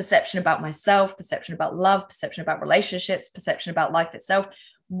 What perception about myself, perception about love, perception about relationships, perception about life itself?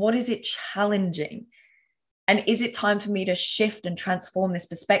 What is it challenging? And is it time for me to shift and transform this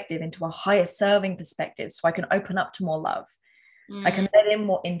perspective into a higher serving perspective so I can open up to more love? I can let in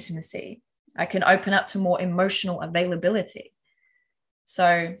more intimacy. I can open up to more emotional availability.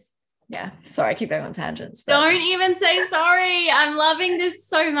 So yeah, sorry, I keep going on tangents. But don't even say sorry. I'm loving this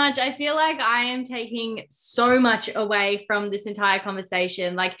so much. I feel like I am taking so much away from this entire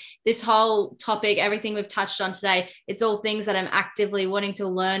conversation. Like this whole topic, everything we've touched on today, it's all things that I'm actively wanting to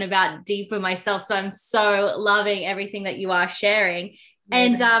learn about deeper myself. So I'm so loving everything that you are sharing.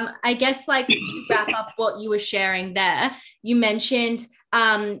 And I guess like to wrap up what you were sharing there, you mentioned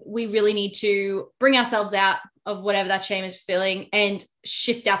we really need to bring ourselves out of whatever that shame is feeling and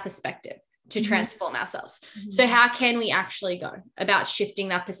shift our perspective to transform ourselves. So how can we actually go about shifting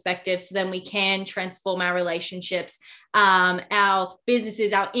that perspective so then we can transform our relationships, our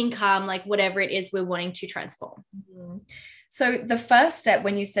businesses, our income, like whatever it is we're wanting to transform? So the first step,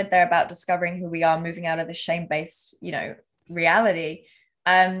 when you said there about discovering who we are, moving out of the shame-based, reality,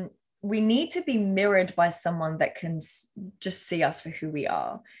 we need to be mirrored by someone that can just see us for who we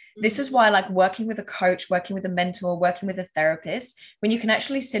are. This is why, like, working with a coach, working with a mentor, working with a therapist, when you can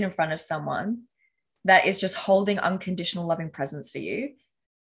actually sit in front of someone that is just holding unconditional loving presence for you,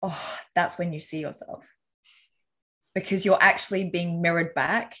 that's when you see yourself, because you're actually being mirrored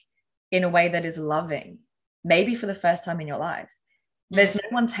back in a way that is loving. maybe for the first time in your life. There's no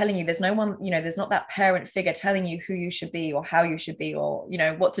one telling you, there's no one, there's not that parent figure telling you who you should be or how you should be or,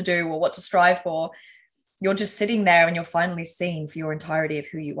 what to do or what to strive for. You're just sitting there and you're finally seen for your entirety of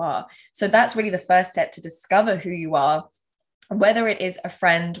who you are. So that's really the first step to discover who you are, whether it is a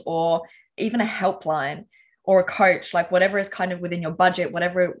friend or even a helpline or a coach, like whatever is kind of within your budget,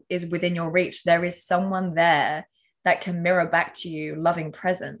 whatever is within your reach, there is someone there that can mirror back to you loving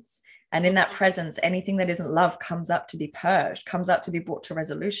presence. And in that presence, anything that isn't love comes up to be purged, comes up to be brought to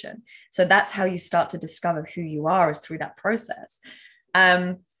resolution. So that's how you start to discover who you are, is through that process.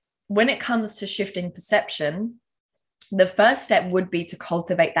 When it comes to shifting perception, the first step would be to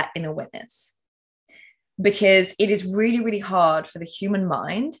cultivate that inner witness, because it is really, really hard for the human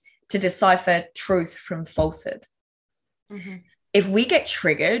mind to decipher truth from falsehood. Mm-hmm. If we get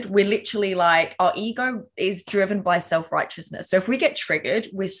triggered, we're literally like, our ego is driven by self-righteousness. So if we get triggered,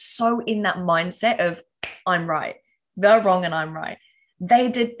 we're so in that mindset of, I'm right, they're wrong and I'm right. They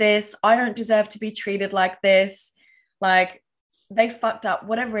did this. I don't deserve to be treated like this. Like, they fucked up,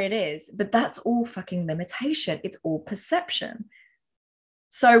 whatever it is. But that's all fucking limitation. It's all perception.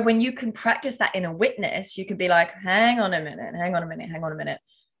 So when you can practice that inner witness, you can be like, hang on a minute.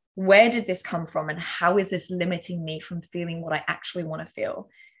 Where did this come from? And how is this limiting me from feeling what I actually want to feel?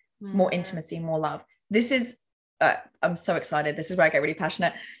 More intimacy, more love. This is, I'm so excited. This is where I get really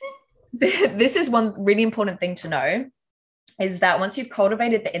passionate. This is one really important thing to know, is that once you've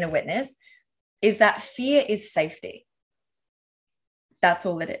cultivated the inner witness, is that fear is safety. That's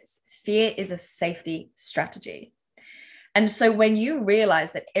all it is. Fear is a safety strategy. And so when you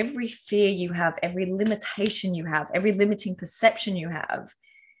realize that every fear you have, every limitation you have, every limiting perception you have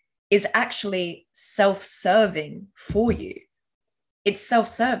is actually self-serving for you. It's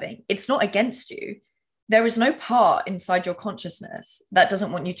self-serving. It's not against you. There is no part inside your consciousness that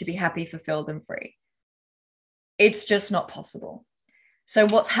doesn't want you to be happy, fulfilled, and free. It's just not possible. So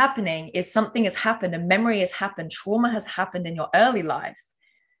what's happening is something has happened, a memory has happened, trauma has happened in your early life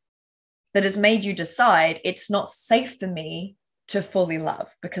that has made you decide it's not safe for me to fully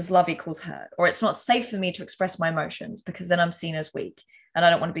love because love equals hurt, or it's not safe for me to express my emotions because then I'm seen as weak and I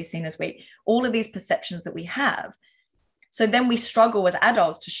don't want to be seen as weak. All of these perceptions that we have. So then we struggle as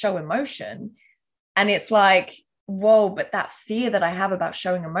adults to show emotion. And it's like, whoa, but that fear that I have about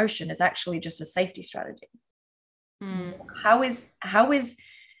showing emotion is actually just a safety strategy. How is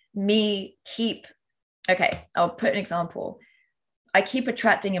me keep, okay, I'll put an example. I keep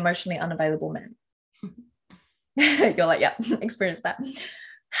attracting emotionally unavailable men. You're like, yeah, experience that.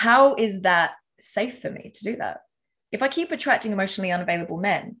 How is that safe for me to do that? If I keep attracting emotionally unavailable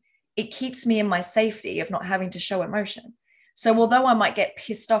men, it keeps me in my safety of not having to show emotion. So although I might get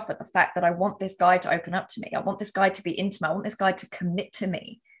pissed off at the fact that I want this guy to open up to me, I want this guy to be intimate, I want this guy to commit to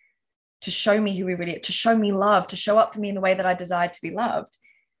me, to show me who he really is, to show me love, to show up for me in the way that I desire to be loved,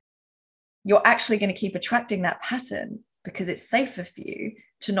 you're actually going to keep attracting that pattern because it's safer for you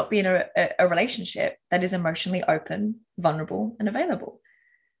to not be in a relationship that is emotionally open, vulnerable, and available.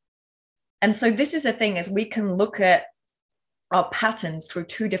 And so this is the thing, is we can look at our patterns through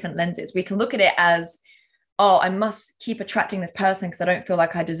two different lenses. We can look at it as, oh, I must keep attracting this person because I don't feel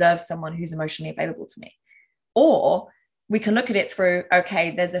like I deserve someone who's emotionally available to me. Or we can look at it through,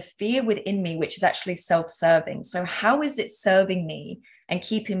 okay, there's a fear within me which is actually self-serving. So how is it serving me and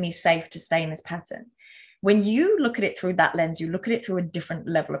keeping me safe to stay in this pattern? When you look at it through that lens, you look at it through a different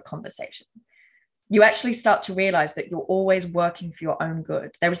level of conversation. You actually start to realize that you're always working for your own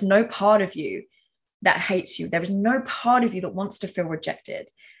good. There is no part of you that hates you. There is no part of you that wants to feel rejected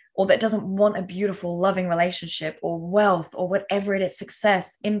or that doesn't want a beautiful, loving relationship or wealth or whatever it is,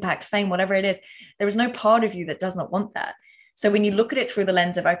 success, impact, fame, whatever it is. There is no part of you that does not want that. So when you look at it through the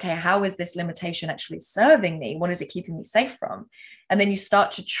lens of, okay, how is this limitation actually serving me? What is it keeping me safe from? And then you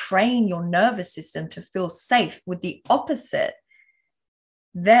start to train your nervous system to feel safe with the opposite.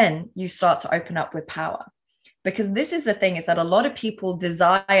 Then you start to open up with power. Because this is the thing, is that a lot of people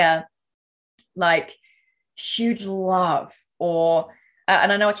desire like huge love or,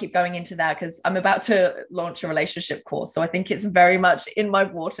 and I know I keep going into that because I'm about to launch a relationship course. So I think it's very much in my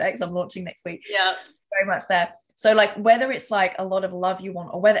vortex. I'm launching next week. Yeah. It's very much there. So like whether it's like a lot of love you want,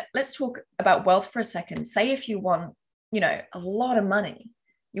 or whether, let's talk about wealth for a second. Say if you want, a lot of money,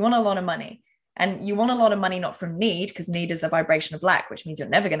 you want a lot of money. And you want a lot of money, not from need, because need is the vibration of lack, which means you're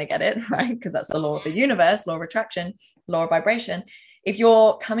never going to get it, right? Because that's the law of the universe, law of attraction, law of vibration. If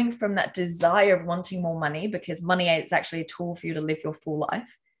you're coming from that desire of wanting more money, because money is actually a tool for you to live your full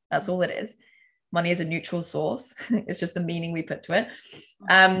life. That's all it is. Money is a neutral source. It's just the meaning we put to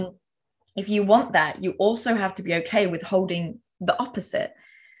it. If you want that, you also have to be okay with holding the opposite.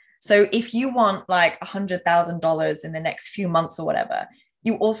 So if you want like $100,000 in the next few months or whatever,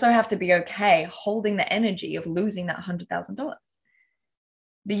 you also have to be okay holding the energy of losing that $100,000.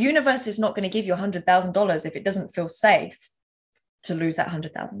 The universe is not going to give you $100,000 if it doesn't feel safe to lose that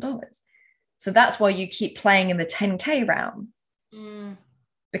 $100,000. So that's why you keep playing in the 10K realm,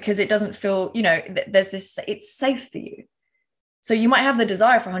 because it doesn't feel, there's this, it's safe for you. So you might have the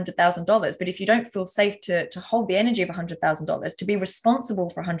desire for $100,000, but if you don't feel safe to hold the energy of $100,000, to be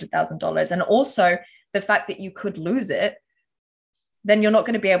responsible for $100,000, and also the fact that you could lose it, then you're not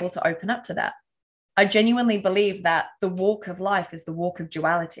going to be able to open up to that. I genuinely believe that the walk of life is the walk of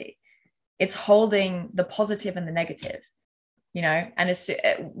duality. It's holding the positive and the negative, and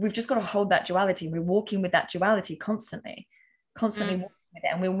we've just got to hold that duality. We're walking with that duality constantly walking with it.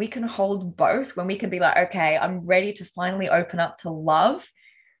 And when we can hold both, when we can be like, okay, I'm ready to finally open up to love,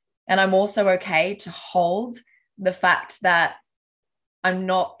 and I'm also okay to hold the fact that I'm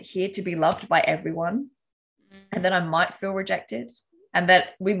not here to be loved by everyone, and that I might feel rejected, and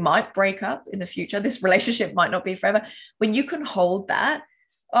that we might break up in the future. This relationship might not be forever. When you can hold that,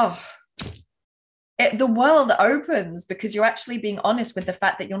 the world opens, because you're actually being honest with the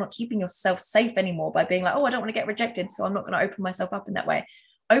fact that you're not keeping yourself safe anymore by being like, oh, I don't want to get rejected, so I'm not going to open myself up in that way.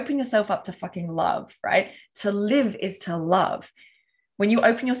 Open yourself up to fucking love, right? To live is to love. When you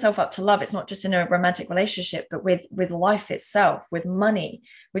open yourself up to love, it's not just in a romantic relationship, but with life itself, with money,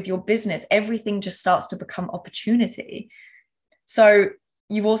 with your business. Everything just starts to become opportunity. So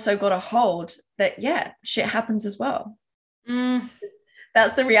you've also got to hold that, shit happens as well.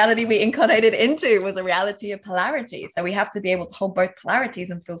 That's the reality we incarnated into, was a reality of polarity. So we have to be able to hold both polarities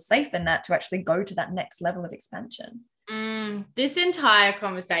and feel safe in that, to actually go to that next level of expansion. This entire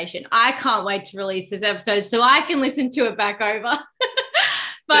conversation, I can't wait to release this episode so I can listen to it back over.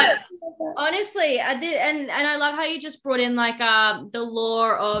 But honestly, I did, and I love how you just brought in like the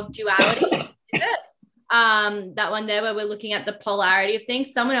law of duality. Is it? That one there where we're looking at the polarity of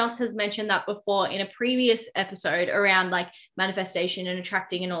things. Someone else has mentioned that before in a previous episode around like manifestation and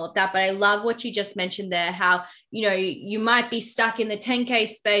attracting and all of that. But I love what you just mentioned there, how, you might be stuck in the 10K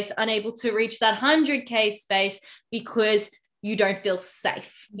space, unable to reach that 100K space because you don't feel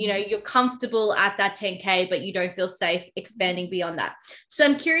safe. You're comfortable at that 10K, but you don't feel safe expanding beyond that. So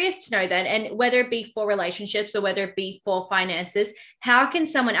I'm curious to know then, and whether it be for relationships or whether it be for finances, how can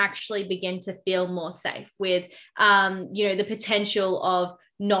someone actually begin to feel more safe with, the potential of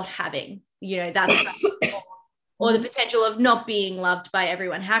not having, that's or the potential of not being loved by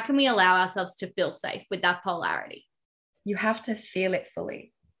everyone? How can we allow ourselves to feel safe with that polarity? You have to feel it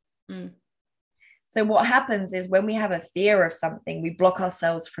fully. So what happens is, when we have a fear of something, we block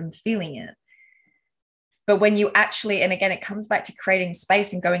ourselves from feeling it. But when you actually, and again, it comes back to creating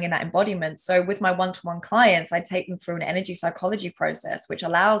space and going in that embodiment. So with my one-to-one clients, I take them through an energy psychology process, which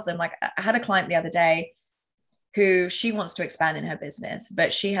allows them, like I had a client the other day who, she wants to expand in her business,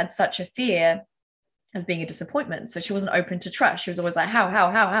 but she had such a fear of being a disappointment. So she wasn't open to trust. She was always like,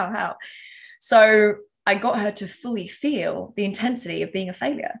 how? So I got her to fully feel the intensity of being a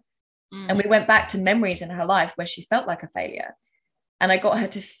failure. And we went back to memories in her life where she felt like a failure. And I got her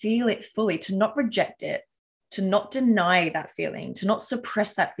to feel it fully, to not reject it, to not deny that feeling, to not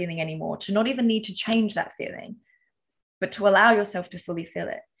suppress that feeling anymore, to not even need to change that feeling, but to allow yourself to fully feel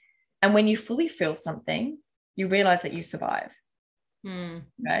it. And when you fully feel something, you realize that you survive,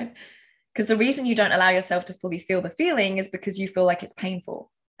 right? Because the reason you don't allow yourself to fully feel the feeling is because you feel like it's painful.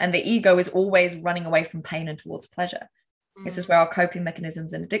 And the ego is always running away from pain and towards pleasure. This is where our coping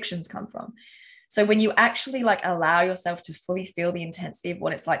mechanisms and addictions come from. So when you actually like allow yourself to fully feel the intensity of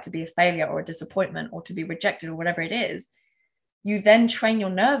what it's like to be a failure or a disappointment or to be rejected or whatever it is, you then train your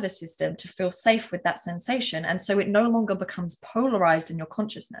nervous system to feel safe with that sensation. And so it no longer becomes polarized in your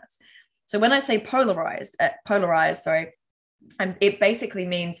consciousness. So when I say polarized, it basically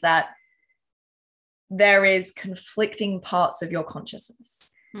means that there is conflicting parts of your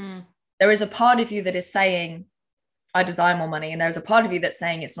consciousness. There is a part of you that is saying, I desire more money. And there's a part of you that's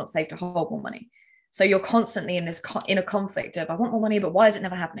saying it's not safe to hold more money. So you're constantly in this inner conflict of, I want more money, but why is it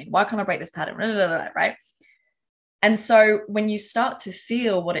never happening? Why can't I break this pattern? Right? And so when you start to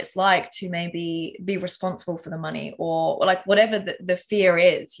feel what it's like to maybe be responsible for the money, or like whatever the fear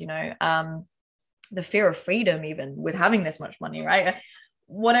is, the fear of freedom, even with having this much money, right?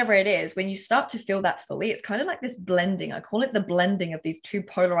 Whatever it is, when you start to feel that fully, it's kind of like this blending. I call it the blending of these two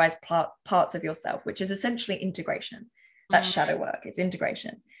polarized parts of yourself, which is essentially integration. That's shadow work. It's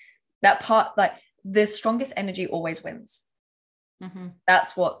integration. That part, like the strongest energy always wins.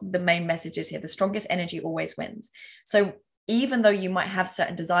 That's what the main message is here. The strongest energy always wins. So even though you might have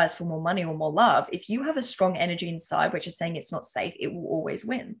certain desires for more money or more love, if you have a strong energy inside, which is saying it's not safe, it will always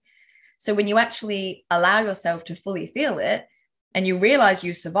win. So when you actually allow yourself to fully feel it and you realize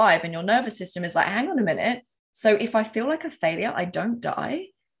you survive and your nervous system is like, hang on a minute. So if I feel like a failure, I don't die.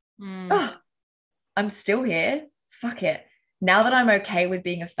 Oh, I'm still here. Fuck it. Now that I'm okay with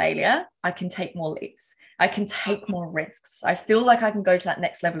being a failure, I can take more leaps. I can take more risks. I feel like I can go to that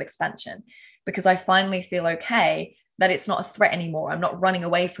next level expansion because I finally feel okay that it's not a threat anymore. I'm not running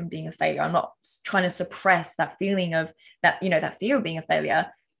away from being a failure. I'm not trying to suppress that feeling of that, that fear of being a failure.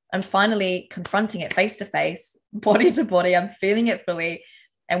 I'm finally confronting it face to face, body to body. I'm feeling it fully.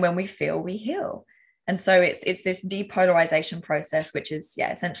 And when we feel, we heal. And so it's this depolarization process, which is,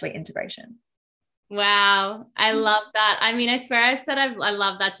 essentially integration. Wow. I love that. I mean, I swear I've said I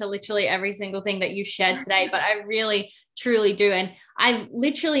love that to literally every single thing that you shared today, but I really, truly do. And I've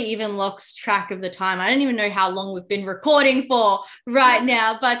literally even lost track of the time. I don't even know how long we've been recording for right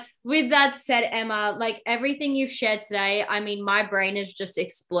now. But with that said, Emma, like everything you've shared today, I mean, my brain is just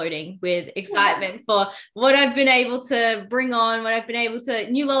exploding with excitement for what I've been able to bring on,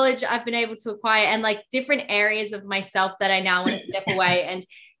 new knowledge I've been able to acquire, and like different areas of myself that I now want to step away and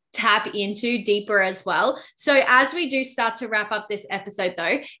tap into deeper as well. So as we do start to wrap up this episode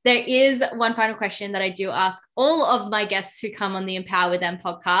though, there is one final question that I do ask all of my guests who come on the Empower With Them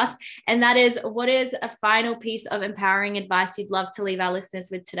podcast. And that is, what is a final piece of empowering advice you'd love to leave our listeners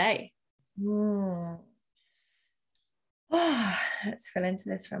with today? Let's fill into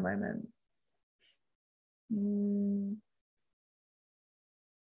this for a moment.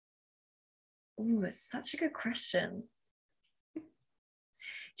 It's such a good question.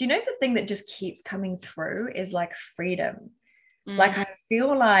 Do you know the thing that just keeps coming through is like freedom? Like I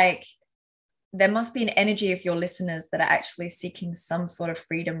feel like there must be an energy of your listeners that are actually seeking some sort of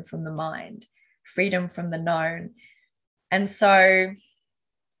freedom from the mind, freedom from the known. And so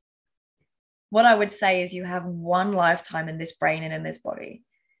what I would say is you have one lifetime in this brain and in this body.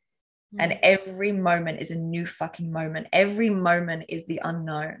 And every moment is a new fucking moment. Every moment is the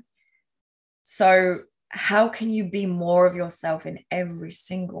unknown. So how can you be more of yourself in every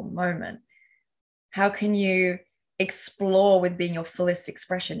single moment? How can you explore with being your fullest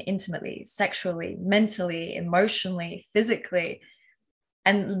expression intimately, sexually, mentally, emotionally, physically,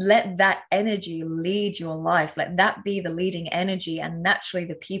 and let that energy lead your life? Let that be the leading energy, and naturally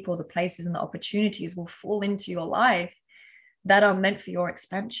the people, the places, and the opportunities will fall into your life that are meant for your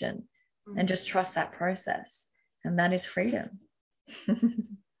expansion. And just trust that process. And that is freedom.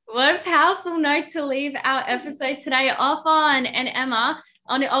 What a powerful note to leave our episode today off on. And Emma,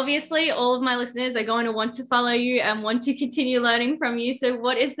 obviously all of my listeners are going to want to follow you and want to continue learning from you. So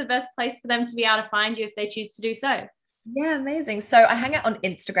what is the best place for them to be able to find you if they choose to do so? Yeah, amazing. So I hang out on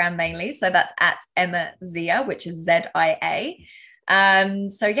Instagram mainly. So that's at Emma Zia, which is ZIA.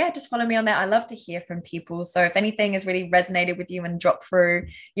 So yeah, just follow me on there. I love to hear from people. So if anything has really resonated with you and dropped through,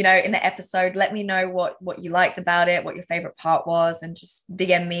 in the episode, let me know what you liked about it, what your favorite part was, and just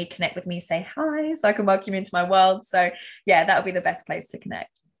DM me, connect with me, say hi, so I can welcome you into my world. So yeah, that would be the best place to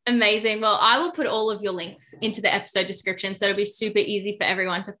connect. Amazing. Well, I will put all of your links into the episode description, so it'll be super easy for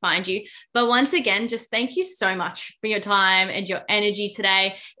everyone to find you. But once again, just thank you so much for your time and your energy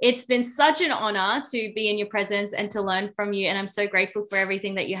today. It's been such an honor to be in your presence and to learn from you. And I'm so grateful for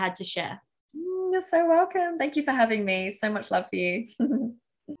everything that you had to share. You're so welcome. Thank you for having me. So much love for you.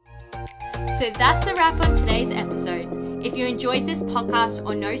 So that's a wrap on today's episode. If you enjoyed this podcast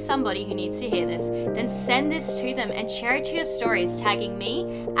or know somebody who needs to hear this, then send this to them and share it to your stories, tagging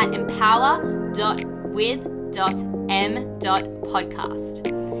me at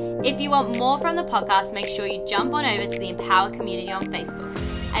empower.with.m.podcast. If you want more from the podcast, make sure you jump on over to the Empower community on Facebook.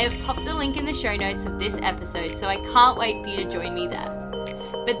 I have popped the link in the show notes of this episode, so I can't wait for you to join me there.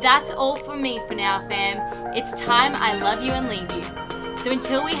 But that's all from me for now, fam. It's time I love you and leave you. So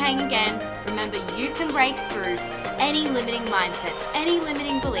until we hang again, remember you can break through any limiting mindset, any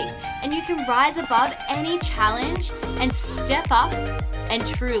limiting belief, and you can rise above any challenge and step up and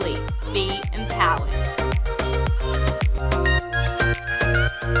truly be empowered.